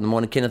 8 o'clock in the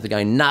morning, Kenneth are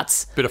going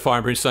nuts. Bit of fire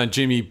and brimstone.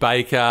 Jimmy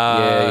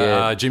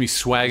Baker, Jimmy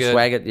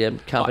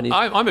Swaggart. Company.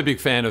 I'm a big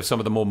fan of some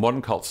of the more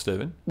modern cults,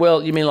 Stephen.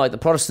 Well, you mean like the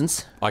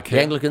Protestants? IKEA.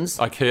 The Anglicans?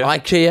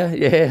 IKEA,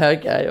 yeah,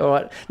 okay, all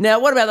right. Now,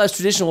 what about those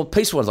traditional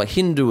peaceful ones like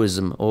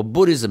Hinduism or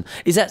Buddhism?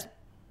 Is that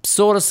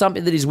sort of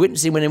something that he's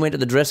witnessing when he went to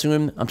the dressing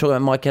room? I'm talking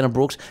about Mike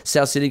Cannon-Brooks,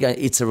 South City, going,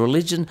 it's a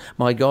religion,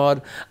 my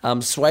God,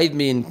 swathed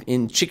me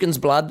in chicken's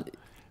blood.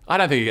 I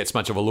don't think he gets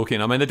much of a look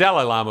in. I mean, the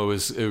Dalai Lama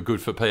was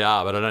good for PR,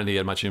 but I don't think he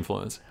had much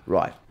influence.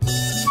 Right.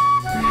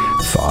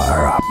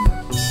 Fire up.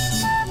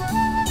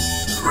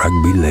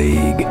 Rugby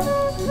league.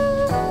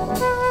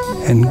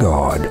 And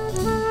God.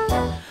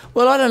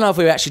 Well, I don't know if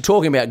we're actually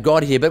talking about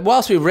God here, but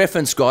whilst we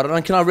reference God,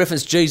 and can I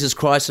reference Jesus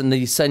Christ and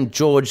the St.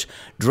 George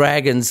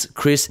Dragons,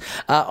 Chris,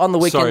 on the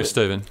weekend... Sorry,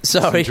 Stephen.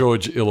 Sorry. St.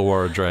 George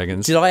Illawarra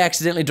Dragons. Did I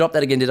accidentally drop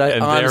that again, did I?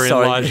 And I'm therein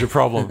sorry. lies your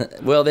problem.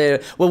 Well,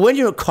 when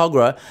you're at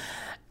Cogra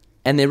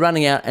and they're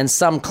running out and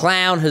some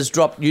clown has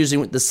dropped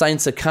using "the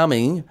Saints are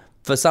coming"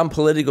 for some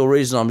political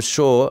reason, I'm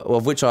sure,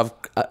 of which I've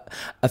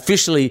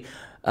officially...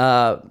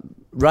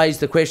 raised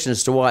the question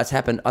as to why it's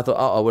happened. I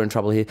thought, we're in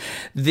trouble here.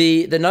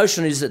 The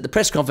notion is that the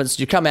press conference,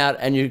 you come out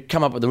and you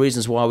come up with the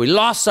reasons why we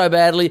lost so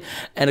badly.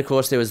 And, of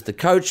course, there was the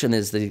coach and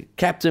there's the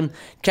captain.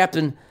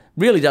 Captain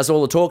really does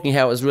all the talking,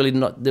 how it was really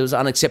not, it was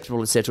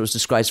unacceptable, etc. It was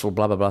disgraceful,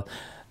 blah, blah, blah.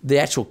 The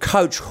actual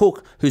coach,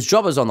 Hook, whose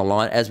job is on the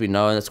line, as we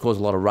know, and that's caused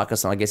a lot of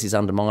ruckus, and I guess he's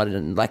undermined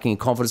and lacking in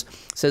confidence,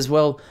 says,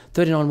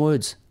 39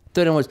 words.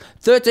 39 words.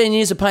 13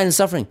 years of pain and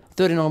suffering.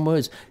 39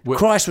 words.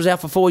 Christ was out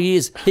for 4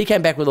 years. He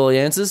came back with all the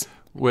answers.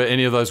 Were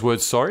any of those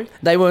words sorry?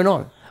 They were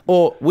not.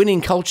 Or winning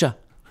culture.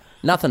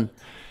 Nothing.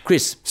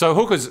 Chris. So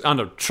Hooker's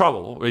under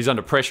trouble. He's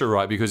under pressure,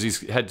 right, because he's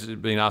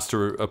been asked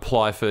to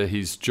apply for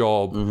his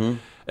job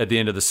at the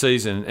end of the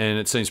season, and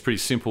it seems pretty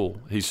simple.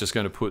 He's just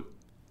going to put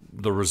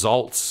the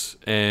results,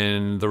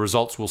 and the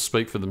results will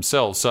speak for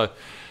themselves. So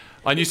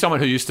I knew someone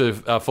who used to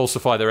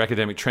falsify their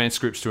academic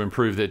transcripts to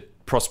improve their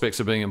prospects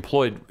of being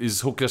employed.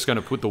 Is Hook just going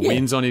to put the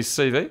wins on his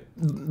CV?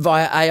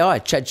 Via AI,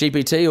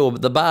 ChatGPT or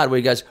the Bard, where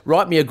he goes,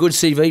 write me a good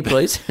CV,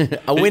 please.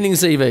 A winning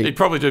CV. He'd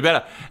probably do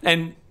better.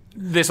 And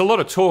there's a lot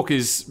of talk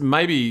is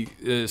maybe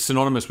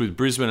synonymous with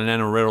Brisbane and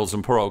Anna Reynolds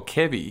and poor old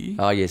Kevy.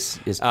 Oh, yes.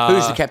 Who's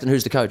the captain?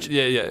 Who's the coach?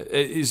 Yeah.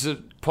 Is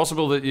it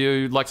possible that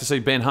you'd like to see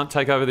Ben Hunt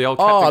take over the old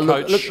captain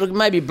coach? Look,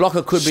 maybe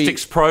Blocker could be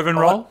Sticks Proven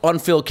role?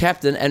 On-field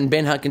captain, and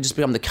Ben Hunt can just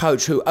become the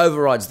coach who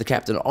overrides the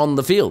captain on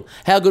the field.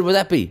 How good would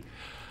that be?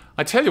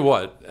 I tell you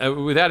what,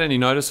 without any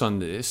notice on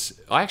this,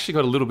 I actually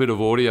got a little bit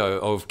of audio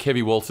of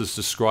Kevy Walters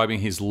describing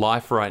his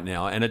life right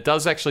now, and it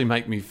does actually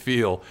make me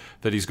feel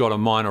that he's got a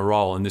minor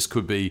role, and this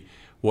could be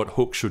what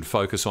Hook should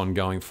focus on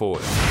going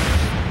forward.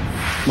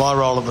 My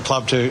role at the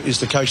club too is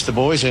to coach the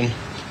boys, and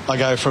I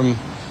go from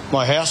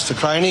my house to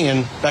training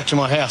and back to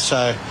my house.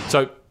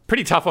 So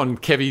pretty tough on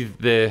Kevy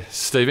there,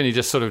 Stephen. He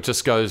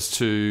just goes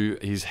to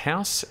his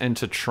house and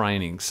to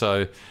training.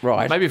 So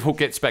maybe if Hook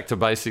gets back to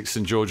basics,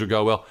 St. George will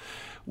go well.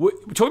 We're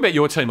talking about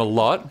your team a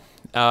lot.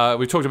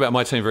 We've talked about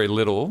my team very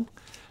little.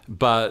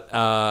 But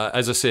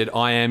as I said,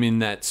 I am in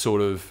that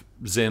sort of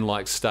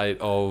Zen-like state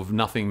of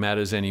nothing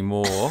matters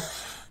anymore.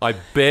 I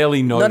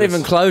barely noticed... Not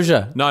even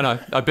closure. No.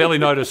 I barely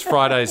noticed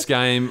Friday's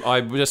game.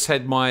 I just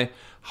had my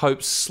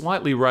hopes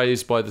slightly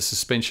raised by the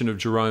suspension of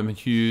Jerome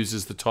Hughes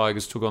as the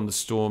Tigers took on the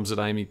Storms at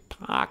Amy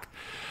Park.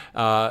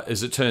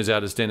 As it turns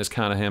out, as Dennis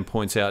Carnahan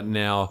points out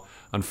now,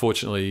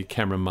 unfortunately,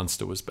 Cameron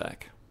Munster was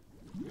back.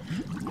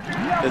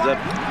 There's a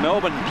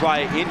Melbourne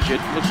player injured.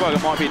 Looks like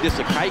it might be a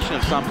dislocation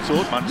of some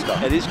sort. Munster.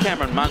 It is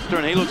Cameron Munster,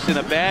 and he looks in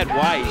a bad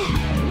way.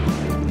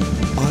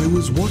 I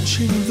was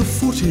watching the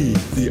footy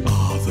the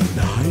other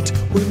night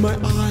when my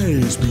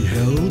eyes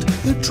beheld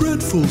a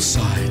dreadful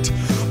sight.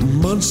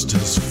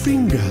 Munster's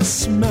fingers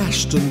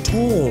smashed and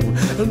torn,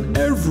 and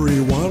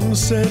everyone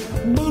said,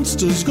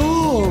 Munster's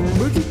gone,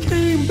 but he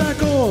came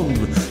back on.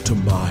 To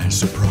my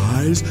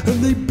surprise,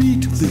 and they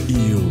beat the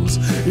Eels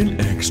in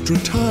extra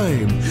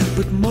time.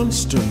 But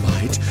Munster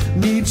might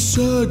need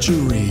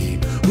surgery.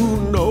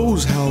 Who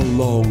knows how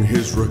long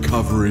his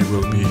recovery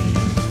will be?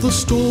 The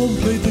Storm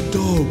played the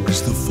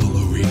Dogs the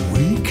following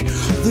week.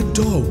 The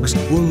Dogs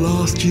were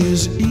last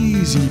year's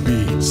easy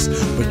beats,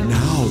 but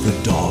now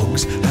the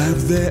Dogs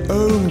have their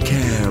own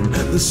Cam.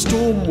 The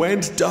Storm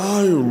went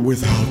down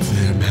without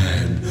their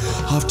man.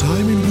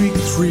 Half-time in week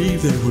 3,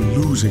 they were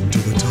losing to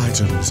the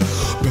Titans.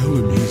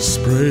 Bellamy's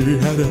spray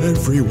had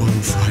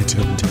everyone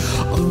frightened.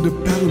 Under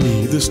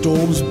Bellamy, the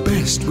Storm's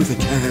best with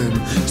a Cam.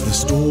 So the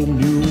Storm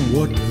knew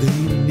what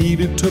they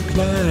needed to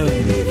plan.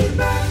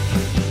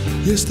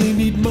 Yes, they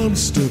need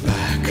Munster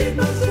back.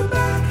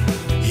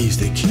 He's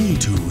the key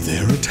to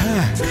their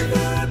attack.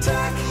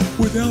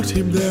 Without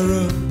him,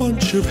 they're a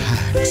bunch of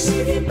hacks.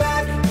 They need him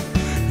back.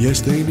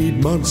 Yes, they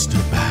need Munster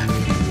back.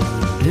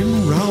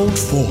 In round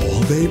 4,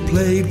 they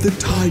played the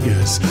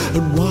Tigers,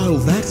 and while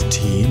that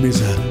team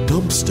is a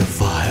dumpster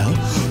fire,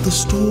 the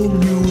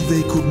Storm knew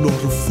they could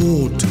not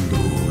afford to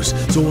lose.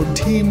 So on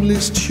Team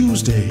List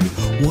Tuesday,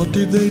 what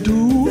did they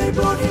do? They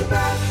brought him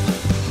back.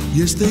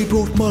 Yes, they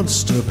brought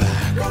Munster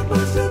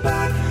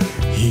back.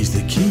 He's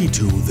the key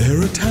to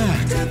their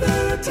attack.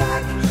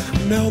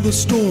 Now the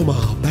Storm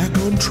are back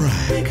on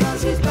track.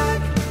 Because he's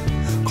back.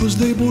 'Cause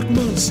they brought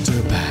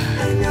Munster back.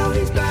 And now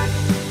he's back.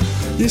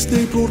 Yes,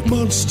 they brought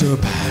Munster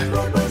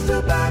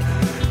back.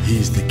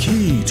 He's the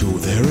key to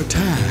their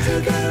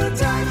attack.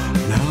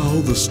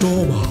 Now the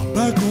Storm are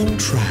back on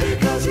track.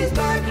 Because he's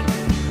back.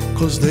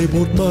 'Cause they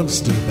brought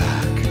Munster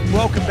back.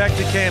 Welcome back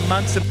to Cam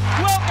Munster.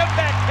 Welcome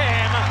back, Cam.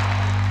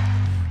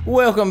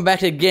 Welcome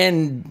back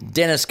again,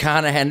 Dennis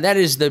Carnahan. That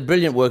is the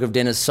brilliant work of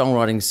Dennis'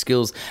 songwriting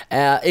skills,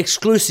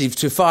 exclusive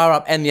to Fire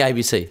Up and the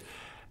ABC.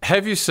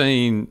 Have you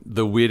seen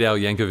the Weird Al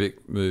Yankovic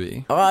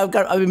movie? Oh, I've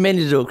been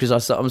meaning to do it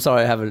because I'm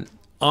sorry I haven't.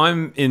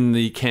 I'm in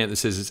the camp that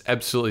says it's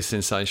absolutely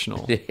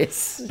sensational.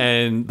 Yes.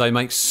 And they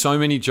make so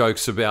many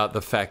jokes about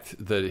the fact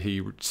that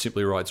he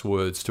simply writes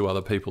words to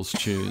other people's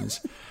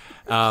tunes.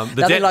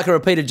 Nothing like a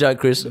repeated joke,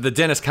 Chris. The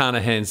Dennis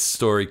Carnahan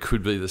story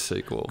could be the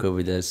sequel. Could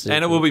be the sequel.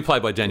 And it will be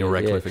played by Daniel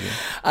Radcliffe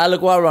again.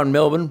 Look, while we're on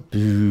Melbourne,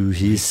 boo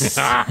hiss.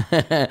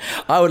 I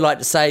would like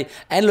to say,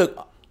 and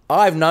look,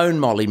 I've known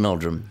Molly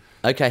Meldrum.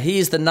 Okay, he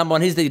is the number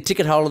one. He's the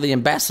ticket holder, the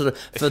ambassador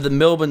for the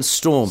Melbourne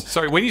Storm.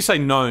 Sorry, when you say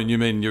known, you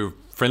mean you're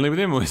friendly with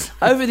him?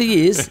 Over the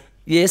years.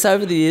 Yes,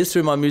 over the years,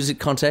 through my music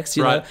contacts,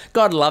 you know.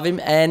 God love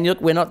him. And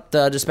look, we're not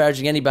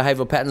disparaging any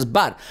behavioural patterns,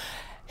 but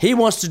he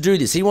wants to do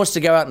this. He wants to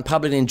go out in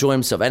public and enjoy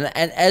himself, and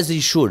as he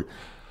should.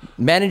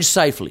 Manage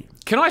safely.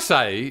 Can I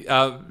say,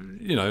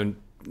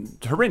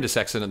 horrendous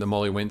accident that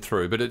Molly went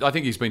through, but I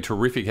think he's been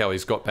terrific how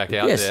he's got back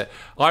out there.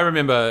 I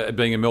remember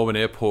being in Melbourne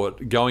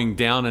Airport, going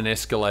down an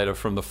escalator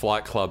from the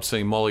flight club,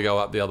 seeing Molly go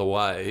up the other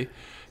way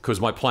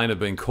because my plane had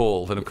been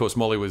called, and of course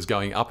Molly was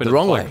going up into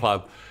the flight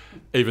club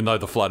even though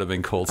the flight had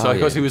been called. So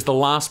because he was the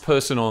last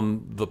person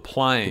on the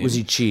plane. Was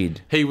he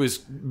cheered? He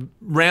was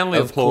roundly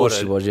applauded. Of course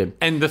he was, yeah.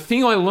 And the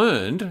thing I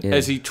learned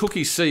as he took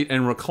his seat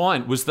and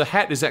reclined was the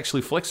hat is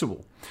actually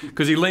flexible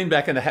because he leaned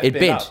back and the hat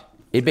bent up.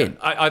 It bent.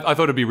 I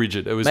thought it'd be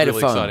rigid. It was really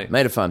exciting.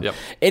 Made of foam. Yep.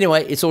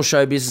 Anyway, it's all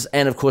show business,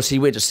 and of course he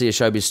went to see a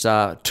showbiz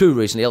star too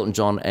recently, Elton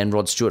John and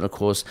Rod Stewart, and of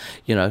course,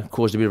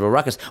 caused a bit of a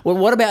ruckus. Well,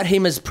 what about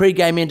him as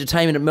pre-game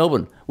entertainment at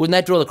Melbourne? Wouldn't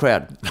that draw the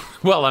crowd?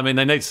 Well, I mean,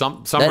 they need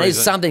some They need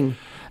reason. something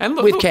and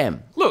with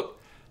Cam. Look,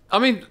 I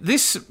mean,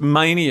 this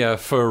mania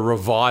for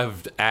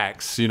revived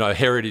acts,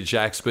 heritage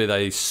acts, be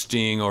they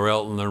Sting or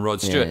Elton and Rod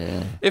Stewart.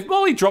 Yeah. If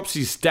Molly drops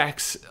his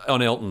stacks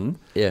on Elton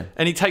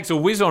and he takes a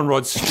whiz on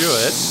Rod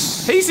Stewart,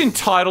 he's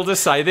entitled to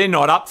say they're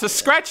not up to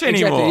scratch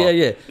anymore.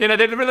 Exactly, yeah.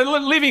 They're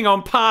living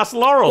on past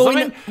laurels.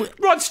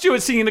 Rod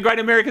Stewart singing the Great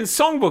American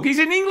Songbook. He's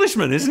an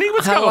Englishman, isn't he?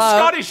 Or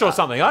Scottish or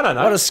something. I don't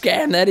know. What a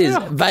scam that is.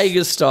 Yeah.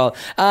 Vegas style.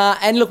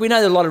 And look, we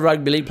know that a lot of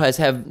rugby league players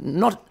have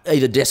not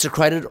either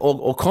desecrated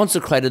or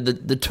consecrated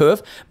the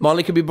turf.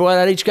 Molly could be brought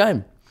out each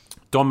game.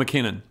 Don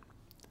McKinnon.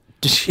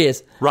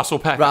 Yes. Russell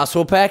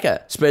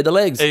Packer. Spread the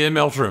legs. Ian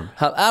Meldrum.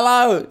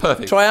 Hello.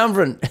 Perfect.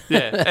 Triumvirate.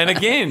 Yeah. And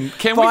again,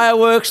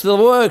 Fireworks to the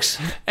works.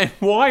 And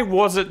why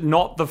was it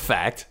not the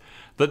fact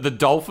that the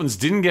Dolphins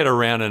didn't get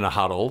around in a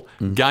huddle,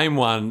 game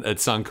one at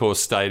Suncorp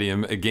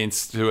Stadium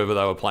against whoever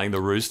they were playing, the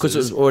Roosters? Because it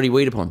was already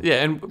weed upon.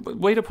 Yeah, and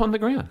weed upon the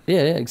ground.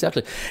 Yeah,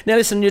 exactly. Now,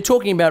 listen, you're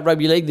talking about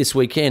rugby league this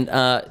weekend.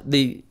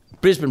 The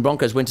Brisbane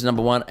Broncos went to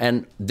number one,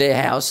 and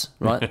their house,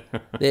 right?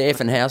 Their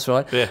effing house,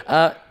 right?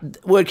 Yeah.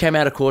 Word came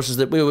out, of course, is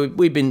that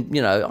we've been,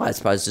 I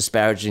suppose,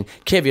 disparaging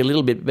Kevy a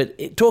little bit,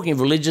 but talking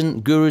of religion,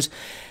 gurus,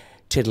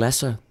 Ted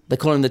Lasso. They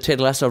call him the Ted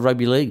Lasso of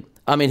rugby league.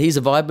 I mean, he's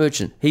a vibe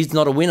merchant. He's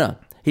not a winner.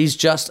 He's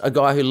just a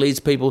guy who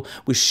leads people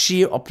with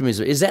sheer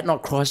optimism. Is that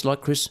not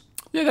Christ-like, Chris?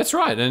 Yeah, that's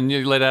right. And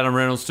you let Adam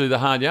Reynolds do the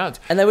hard yards.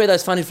 And they wear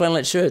those funny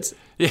flannelette shirts.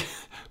 Yeah.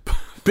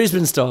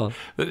 Brisbane style.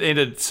 That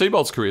ended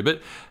Seabold's career.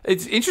 But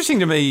it's interesting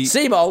to me...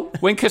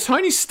 Seabold? When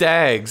Tony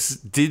Staggs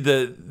did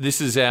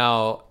this is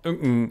our...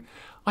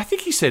 I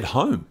think he said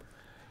home.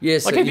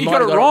 Yes, he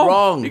got it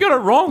wrong. He got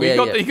it wrong.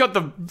 Yeah, he got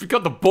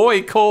the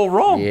boy call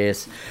wrong.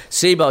 Yes.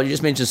 Seabold, you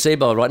just mentioned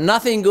Seabold, right?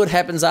 Nothing good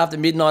happens after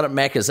midnight at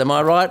Macca's. Am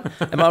I right?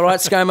 Am I right,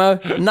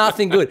 ScoMo?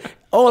 Nothing good.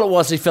 All it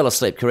was, he fell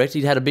asleep, correct?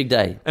 He'd had a big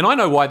day. And I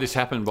know why this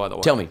happened, by the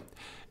way. Tell me.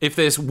 If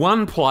there's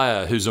one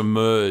player who's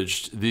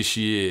emerged this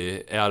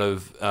year out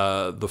of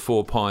the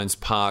Four Pines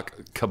Park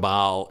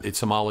cabal,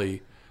 it's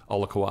Amali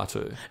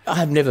Olakau'atu. I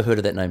have never heard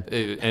of that name.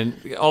 And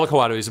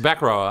Olakau'atu is a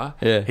back rower.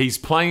 Yeah. He's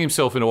playing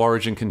himself into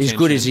Origin contention. He's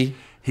good, is he?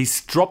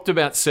 He's dropped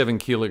about 7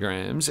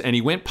 kilograms, and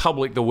he went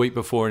public the week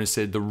before and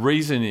said, the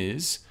reason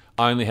is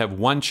I only have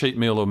one cheap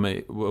meal a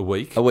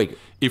week. A week.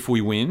 If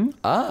we win,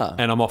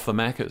 and I'm off the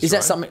Macca's. Is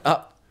that something...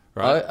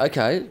 Right. Oh,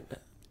 okay.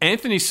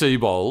 Anthony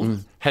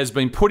Seibold has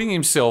been putting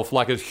himself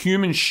like a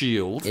human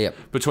shield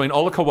between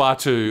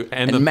Olakau'atu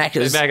and the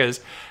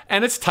Maccas,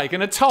 and it's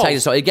taken a toll.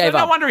 He gave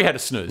up. No wonder he had a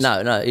snooze.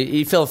 No,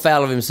 he fell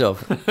foul of himself.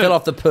 Fell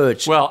off the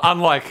perch. Well,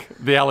 unlike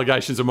the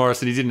allegations of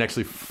Morrison, he didn't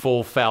actually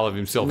fall foul of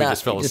himself. He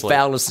just fell asleep.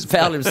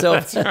 Fouled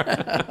himself.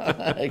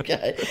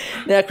 Okay.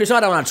 Now, Chris, I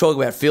don't want to talk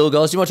about field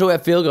goals. Do you want to talk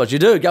about field goals? You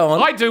do. Go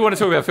on. I do want to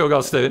talk about field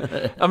goals,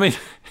 Steve. I mean...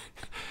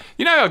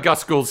 You know how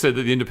Gus Gould said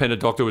that the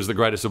independent doctor was the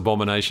greatest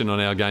abomination on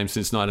our game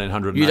since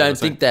 1900? You don't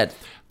think that?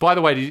 By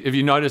the way, have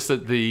you noticed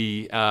that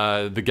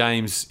the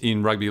games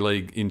in rugby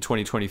league in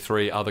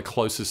 2023 are the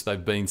closest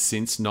they've been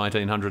since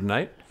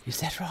 1908? Is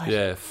that right?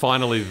 Yeah,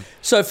 finally.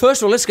 So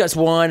first of all, let's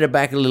wind it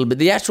back a little bit.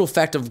 The actual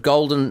fact of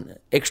golden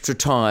extra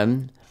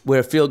time,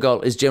 where a field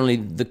goal is generally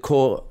the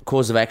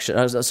cause of action,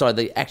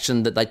 the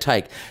action that they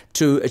take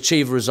to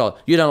achieve a result.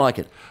 You don't like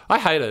it? I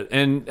hate it.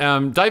 And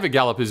David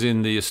Gallup is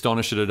in The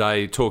Astonisher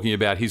today talking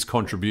about his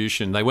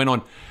contribution. They went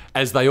on,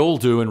 as they all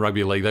do in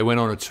rugby league, they went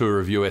on a tour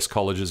of US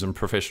colleges and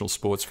professional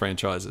sports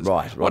franchises.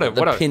 Right. What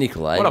a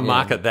pinnacle, what a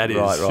market that is.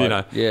 Right. You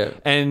know? Yeah.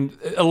 And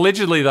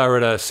allegedly they were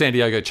at a San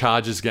Diego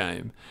Chargers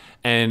game,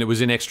 and it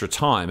was in extra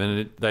time,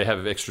 and they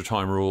have extra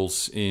time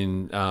rules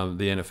in the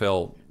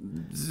NFL,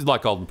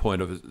 like Golden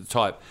Point of a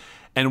type.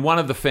 And one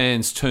of the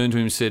fans turned to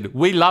him and said,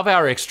 "We love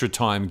our extra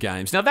time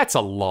games." Now, that's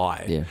a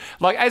lie. Yeah.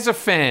 Like, as a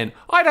fan,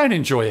 I don't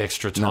enjoy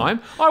extra time.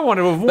 No. I want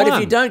to have won. But if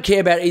you don't care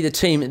about either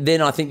team,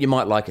 then I think you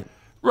might like it.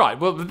 Right.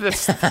 Well,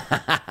 that's...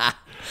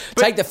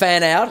 Take the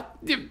fan out.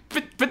 Yeah,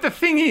 but the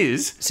thing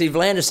is... See,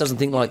 Vlandis doesn't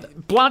think like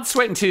that. Blood,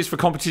 sweat and tears for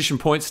competition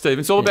points, Steve.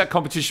 It's all about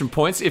competition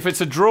points. If it's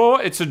a draw,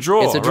 it's a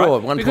draw. It's a draw,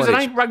 right? 1 because point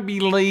it ain't rugby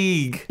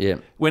league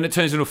when it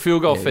turns into a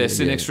field goal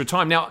fest in extra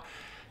time. Now...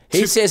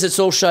 He says it's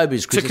all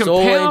showbiz because it's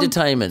all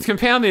entertainment. To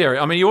compound the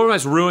area, I mean, you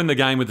almost ruined the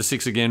game with the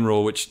 6 again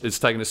rule, which it's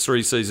taken us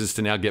 3 seasons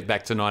to now get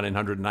back to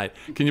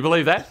 1908. Can you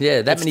believe that?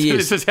 Yeah, many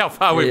years. This is how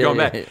far we've gone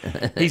back.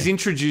 He's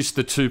introduced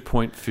the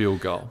 2-point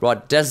field goal.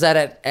 Right. Does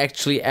that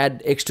actually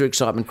add extra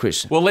excitement,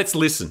 Chris? Well, let's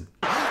listen.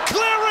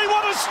 Cleary,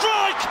 what a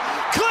strike!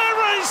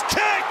 Cleary's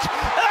kick!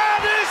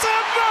 That is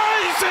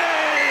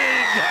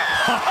amazing!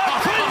 A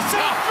piece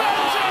of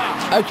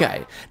magic!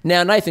 Okay.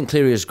 Now, Nathan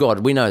Cleary is God.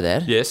 We know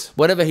that. Yes.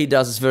 Whatever he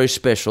does is very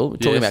special. We're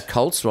talking about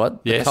cults, right?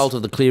 Yes. The cult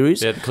of the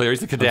Clearys. Yeah, the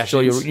Clearys, the Kardashians. I'm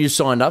sure you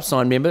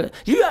signed member.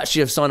 You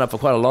actually have signed up for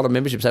quite a lot of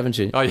memberships, haven't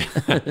you? Oh, yeah.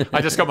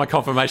 I just got my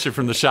confirmation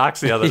from the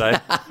Sharks the other day.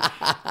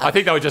 I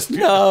think they were just...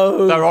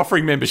 No. They were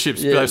offering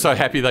memberships. Yeah. They were so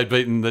happy they'd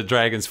beaten the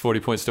Dragons 40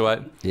 points to 8.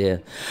 Yeah.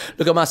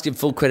 Look, I must give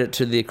full credit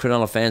to the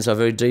Cronulla fans. They're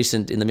very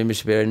decent in the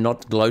membership area,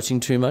 not gloating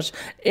too much.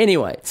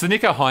 Anyway. It's the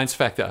Nico Hines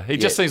factor. He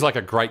just seems like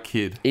a great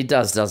kid. He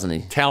does, doesn't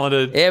he?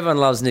 Talented. Everyone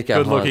loves Nico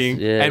Hines. Good looking.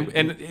 Yeah.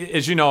 And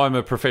as you know, I'm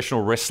a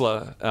professional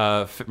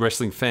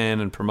wrestling fan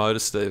and promoter,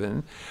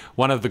 Stephen.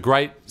 One of the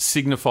great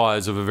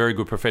signifiers of a very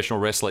good professional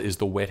wrestler is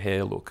the wet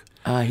hair look.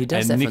 He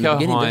does and that Nico from the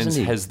beginning, Hines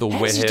doesn't he? has the How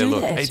wet does he hair do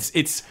look.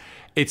 that?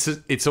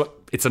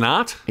 It's an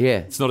art. Yeah.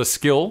 It's not a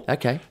skill.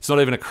 Okay. It's not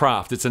even a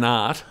craft. It's an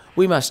art.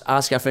 We must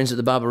ask our friends at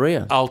the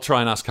Barberia. I'll try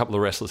and ask a couple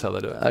of wrestlers how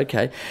they do it.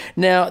 Okay.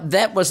 Now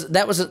that was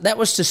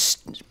to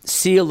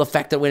seal the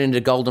fact that went into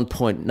Golden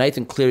Point.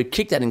 Nathan Cleary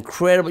kicked that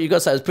incredible. You got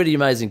to say it was a pretty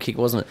amazing kick,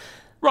 wasn't it?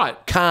 Right.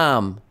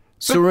 Calm,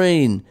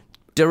 serene,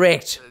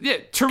 direct. Yeah,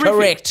 terrific.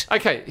 Correct.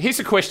 Okay, here's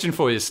a question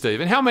for you,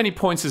 Stephen. How many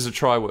points is a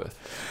try worth?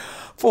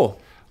 4.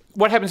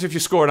 What happens if you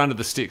score it under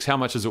the sticks? How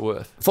much is it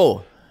worth?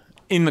 4.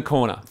 In the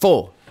corner?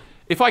 4.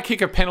 If I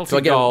kick a penalty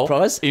goal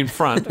in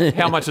front,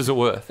 how much is it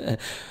worth?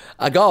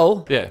 A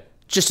goal? Yeah.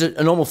 Just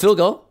a normal field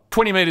goal?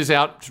 20 metres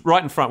out,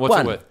 right in front, what's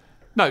 1. it worth?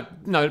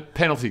 No,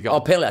 penalty goal. Oh,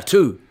 penalty,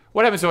 2.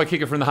 What happens if I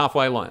kick it from the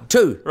halfway line?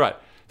 2. Right.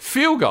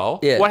 Field goal,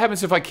 what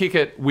happens if I kick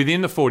it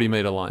within the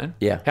 40-metre line?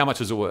 Yeah. How much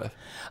is it worth?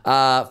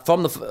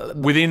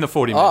 Within the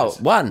 40 metres.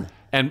 Oh, 1.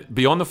 And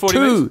beyond the 40 2.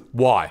 metres?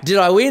 Why? Did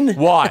I win?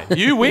 Why?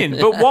 You win,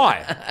 but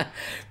why?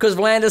 Because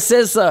Vlandis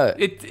says so.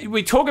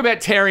 We talk about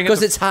tearing...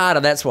 Because it's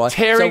harder, that's why.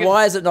 So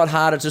why is it not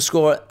harder to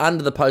score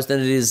under the post than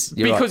it is...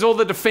 Because all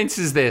the defence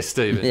is there,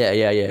 Stephen.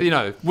 Yeah. You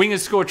know, wingers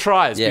score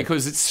tries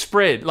because it's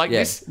spread. Like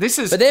this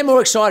is... But they're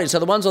more exciting, so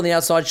the ones on the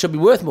outside should be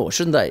worth more,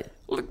 shouldn't they?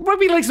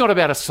 Rugby league's not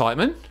about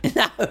excitement.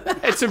 No.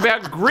 It's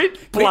about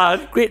grit,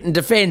 blood... Grit and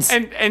defence.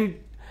 And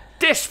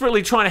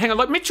desperately trying to hang on.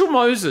 Like Mitchell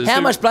Moses.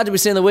 How much blood did we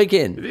see on the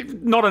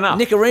weekend? Not enough.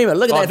 Nicarima,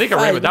 look at that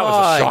Nicarima, that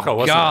was a shocker,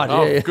 wasn't God,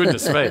 it? Oh,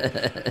 goodness me.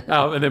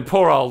 And then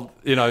poor old,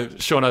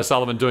 Sean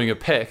O'Sullivan doing a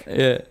peck.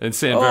 Yeah. And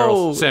Sam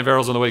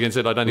Verrills on the weekend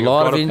said, I don't think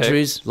I've got a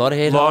injuries, peck. A lot of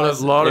head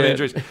lot of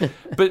injuries.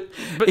 But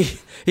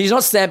he's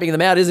not stamping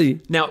them out, is he?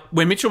 Now,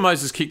 when Mitchell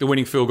Moses kicked the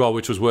winning field goal,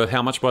 which was worth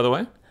how much, by the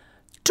way?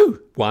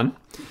 2. 1.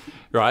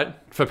 Right,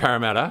 for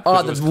Parramatta.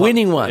 Oh, the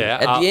winning one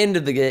at the end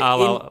of the game,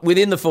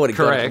 within the 40.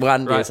 Correct.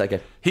 1, right. yes, okay.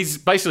 He's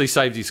basically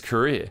saved his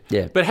career.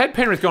 Yeah. But had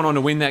Penrith gone on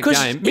to win that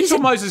game, Mitchell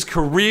Moses'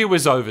 career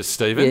was over,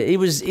 Stephen. Yeah,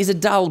 he's a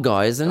dull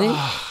guy, isn't he?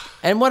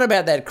 And what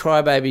about that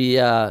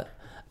crybaby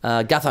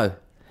Gutho?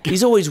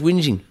 He's always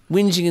whinging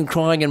and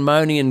crying and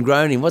moaning and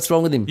groaning. What's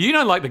wrong with him? You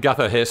don't like the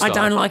Gutho hairstyle. I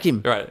don't like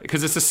him. Right,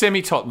 because it's a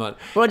semi-top knot.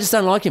 Well, I just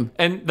don't like him.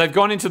 And they've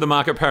gone into the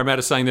market,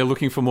 Parramatta, saying they're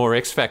looking for more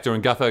X Factor,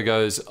 and Gutho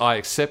goes, I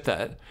accept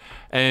that.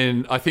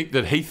 And I think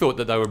that he thought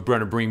that they were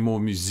going to bring more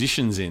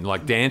musicians in,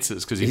 like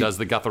dancers, because he does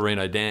the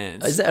Gutherino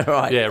dance. Is that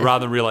right? Yeah,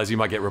 rather than realise he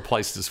might get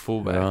replaced as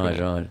fullback.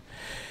 Right.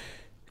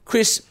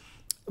 Chris,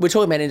 we're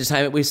talking about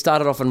entertainment. We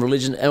started off on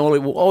religion, and all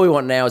we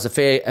want now is a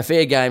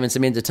fair game and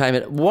some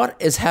entertainment.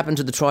 What has happened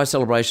to the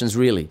tri-celebrations,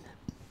 really?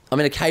 I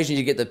mean, occasionally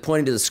you get the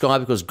pointing to the sky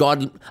because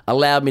God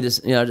allowed me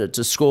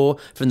to score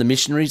from the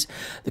missionaries,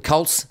 the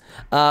Colts.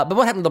 But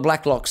what happened to the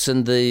Blacklocks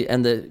and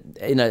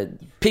the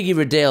Piggy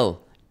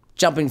Riddell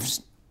jumping,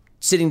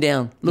 sitting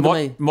down? Look at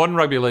me. Modern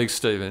rugby league,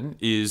 Stephen,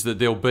 is that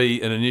there'll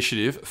be an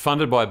initiative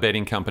funded by a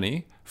betting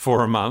company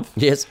for a month.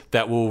 Yes.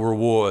 That will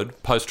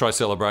reward post-try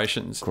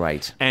celebrations.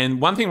 Great. And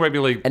one thing rugby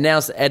league... And now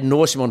it's ad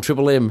nauseum on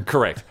Triple M.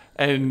 Correct.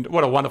 And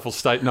what a wonderful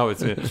state. No,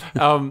 it's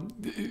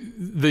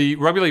the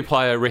rugby league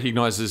player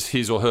recognises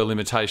his or her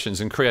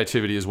limitations, and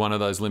creativity is one of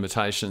those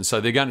limitations.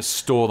 So they're going to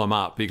store them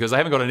up because they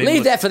haven't got an endless...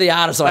 Leave that for the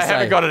artists, They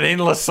haven't got an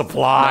endless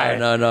supply.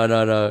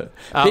 No.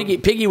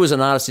 Piggy was an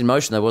artist in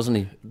motion, though, wasn't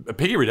he?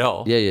 Piggy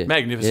Riddell. Yeah.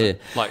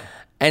 Magnificent. Yeah.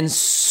 And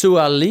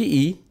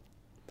Suali'i...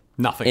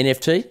 Nothing.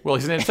 NFT? Well,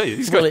 he's an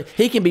NFT. Well,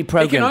 he can be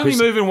programmed. He can only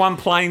move in one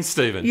plane,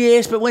 Stephen.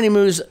 Yes, but when he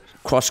moves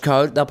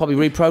cross-code, they'll probably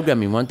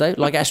reprogram him, won't they?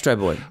 Like Astro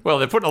Boy. Well,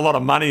 they're putting a lot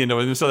of money into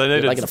him, so they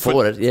need they can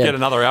afford it, yeah. Get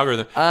another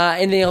algorithm.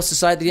 Anything else to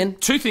say at the end?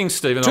 Two things,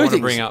 Stephen, I want to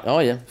bring up. Oh,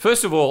 yeah.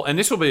 First of all, and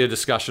this will be a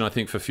discussion, I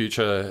think, for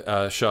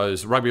future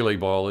shows, rugby league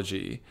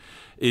biology,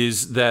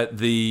 is that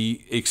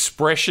the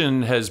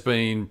expression has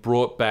been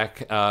brought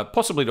back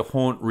possibly to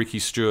haunt Ricky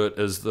Stewart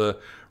as the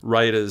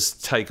Raiders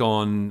take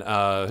on,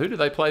 who do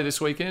they play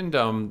this weekend?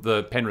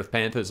 The Penrith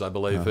Panthers, I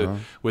believe,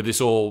 where this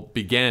all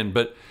began.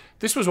 But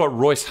this was what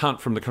Royce Hunt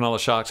from the Cronulla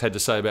Sharks had to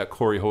say about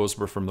Corey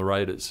Horsburgh from the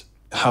Raiders.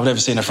 I've never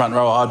seen a front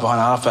row hide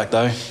behind a halfback,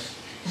 though.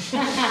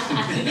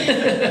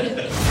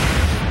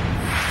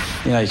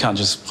 You can't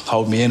just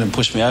hold me in and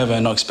push me over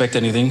and not expect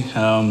anything.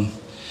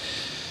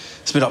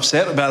 It's a bit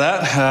upset about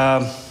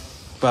that.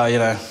 But,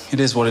 it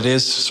is what it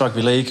is. It's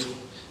rugby league.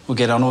 We'll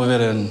get on with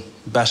it and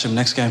bash them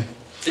next game.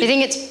 Do you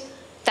think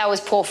that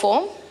was poor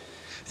form?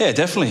 Yeah,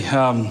 definitely.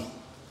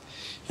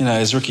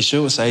 As Ricky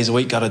Stewart would say, he's a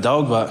weak-gutted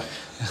dog, but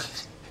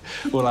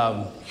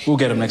we'll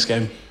get him next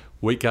game.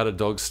 Weak-gutted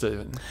dog,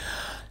 Stephen.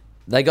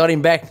 They got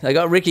him back. They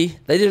got Ricky.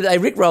 They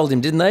rickrolled him,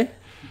 didn't they?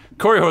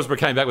 Corey Horsburgh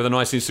came back with a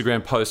nice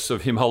Instagram post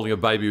of him holding a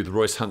baby with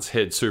Royce Hunt's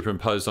head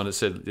superimposed on it.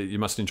 Said, you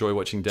must enjoy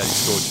watching Daddy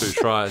score 2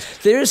 tries.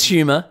 There is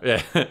humour.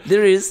 Yeah.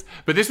 There is.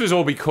 But this was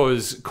all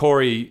because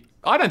Corey,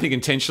 I don't think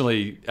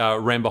intentionally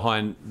ran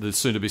behind the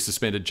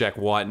soon-to-be-suspended Jack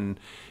Whiten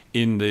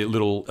in the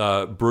little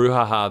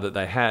brouhaha that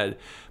they had.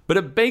 But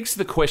it begs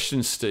the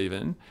question,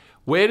 Stephen,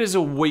 where does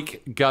a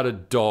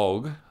weak-gutted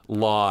dog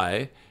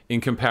lie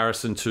in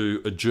comparison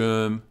to a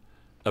germ,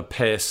 a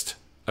pest,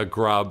 a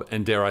grub,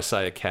 and dare I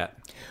say a cat?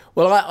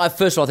 Well, I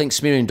first of all, I think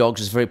smearing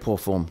dogs is very poor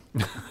form.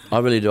 I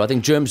really do. I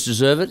think germs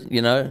deserve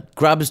it,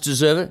 grubs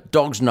deserve it,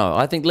 dogs no.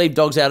 I think leave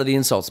dogs out of the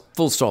insults,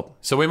 full stop.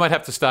 So we might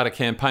have to start a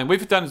campaign.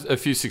 We've done a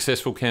few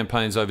successful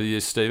campaigns over the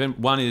years, Stephen.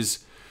 One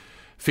is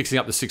fixing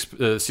up the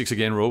six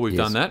again rule. We've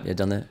done that. Yeah,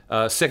 done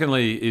that.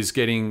 Secondly is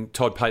getting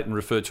Todd Payton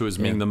referred to as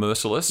Ming the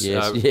Merciless.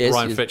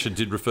 Brian Fletcher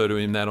did refer to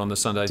him that on the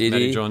Sunday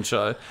Matty John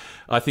show.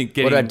 I think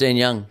what about Dean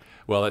Young?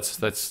 Well,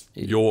 that's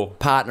your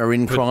partner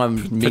in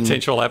crime,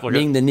 potential applicant.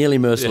 Ming the nearly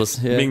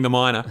merciless. Yeah. Ming the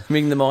minor.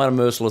 Ming the minor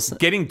merciless.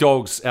 Getting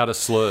dogs out of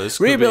slurs.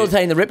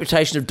 Rehabilitating the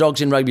reputation of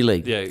dogs in rugby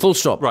league. Yeah. Full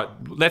stop. Right.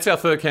 That's our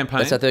third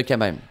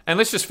campaign. And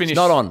let's just finish. It's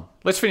not on.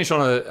 Let's finish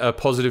on a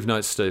positive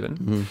note,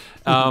 Stephen.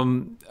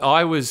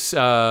 I was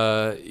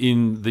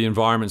in the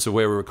environments of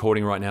where we're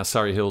recording right now,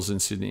 Surrey Hills in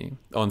Sydney,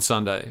 on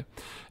Sunday,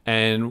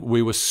 and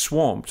we were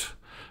swamped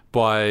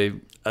by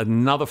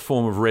another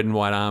form of red and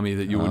white army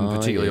that you wouldn't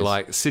particularly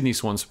like, Sydney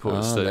Swan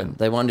supporters, Stephen.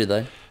 They won, did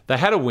they? They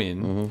had a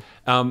win.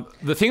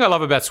 The thing I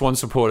love about Swan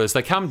supporters,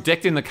 they come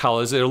decked in the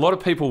colours. There are a lot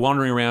of people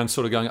wandering around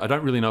sort of going, I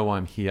don't really know why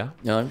I'm here.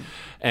 No.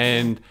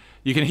 And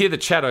you can hear the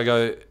chatter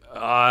go,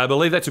 I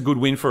believe that's a good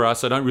win for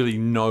us. I don't really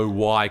know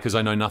why because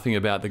I know nothing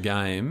about the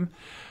game,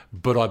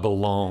 but I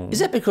belong. Is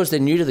that because they're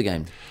new to the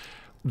game?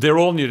 They're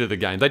all new to the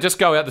game. They just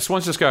go out. The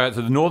Swans just go out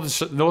to the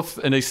north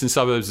and eastern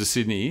suburbs of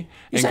Sydney.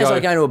 It sounds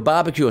like going to a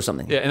barbecue or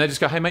something. Yeah, and they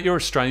just go, hey, mate, you're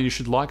Australian. You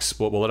should like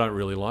sport. Well, I don't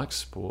really like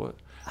sport.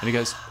 And he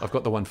goes, I've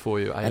got the one for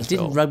you, AFL. And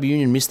didn't rugby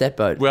union miss that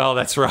boat? Well,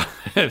 that's right.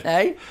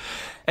 Hey?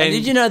 And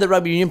did you know that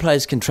rugby union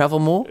players can travel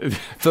more,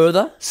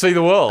 further? See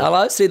the world.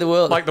 Hello, see the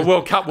world. Like the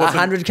World Cup wasn't...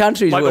 100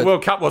 countries Like worth. the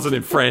World Cup wasn't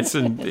in France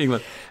and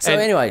England. So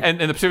anyway... And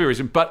the Pacific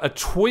reason. But a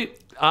tweet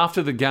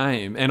after the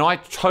game, and I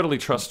totally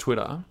trust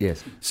Twitter,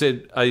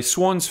 said a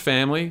Swans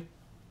family...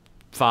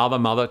 father,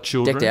 mother,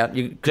 children.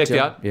 Decked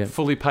out.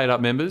 Fully paid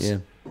up members.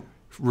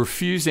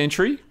 Refused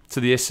entry to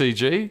the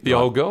SCG, the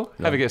old girl.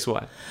 Have a guess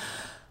why.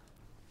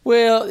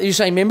 Well, you're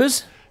saying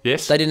members?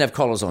 Yes. They didn't have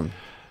collars on.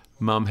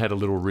 Mum had a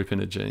little rip in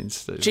her jeans,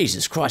 Steve.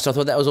 Jesus Christ, I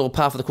thought that was all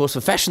par for the course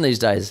for fashion these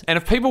days. And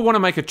if people want to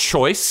make a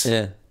choice,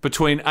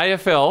 between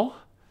AFL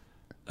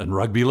and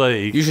rugby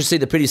league. You should see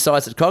the pretty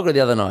sights at Cogra the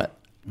other night.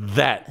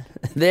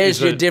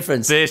 There's your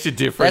difference. There's your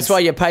difference. That's why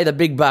you pay the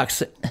big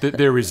bucks.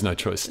 There is no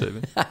choice,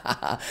 Stephen.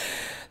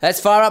 That's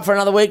far up for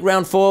another week.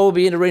 Round 4 will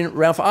be into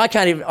round 5.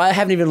 I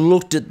haven't even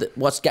looked at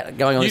what's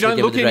going on. You this don't weekend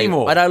look with the Dragons.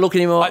 anymore. I don't look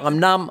anymore. I'm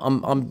numb.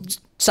 I'm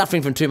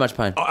suffering from too much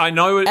pain. I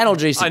know it.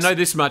 Analgesics. I know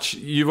this much.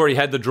 You've already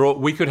had the draw.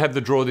 We could have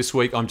the draw this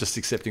week. I'm just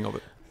accepting of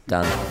it.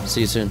 Done.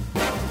 See you soon.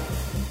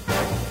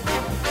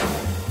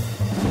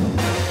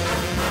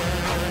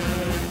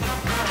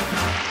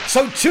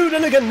 So tune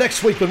in again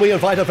next week when we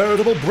invite a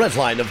veritable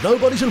breadline of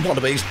nobodies and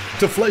wannabes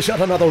to flesh out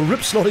another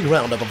rip-snorting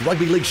roundup of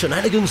rugby league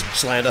shenanigans,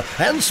 slander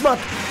and smut,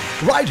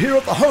 right here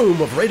at the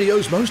home of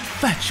radio's most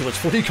fatuous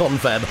footy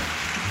confab.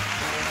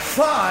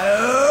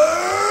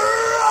 Fire!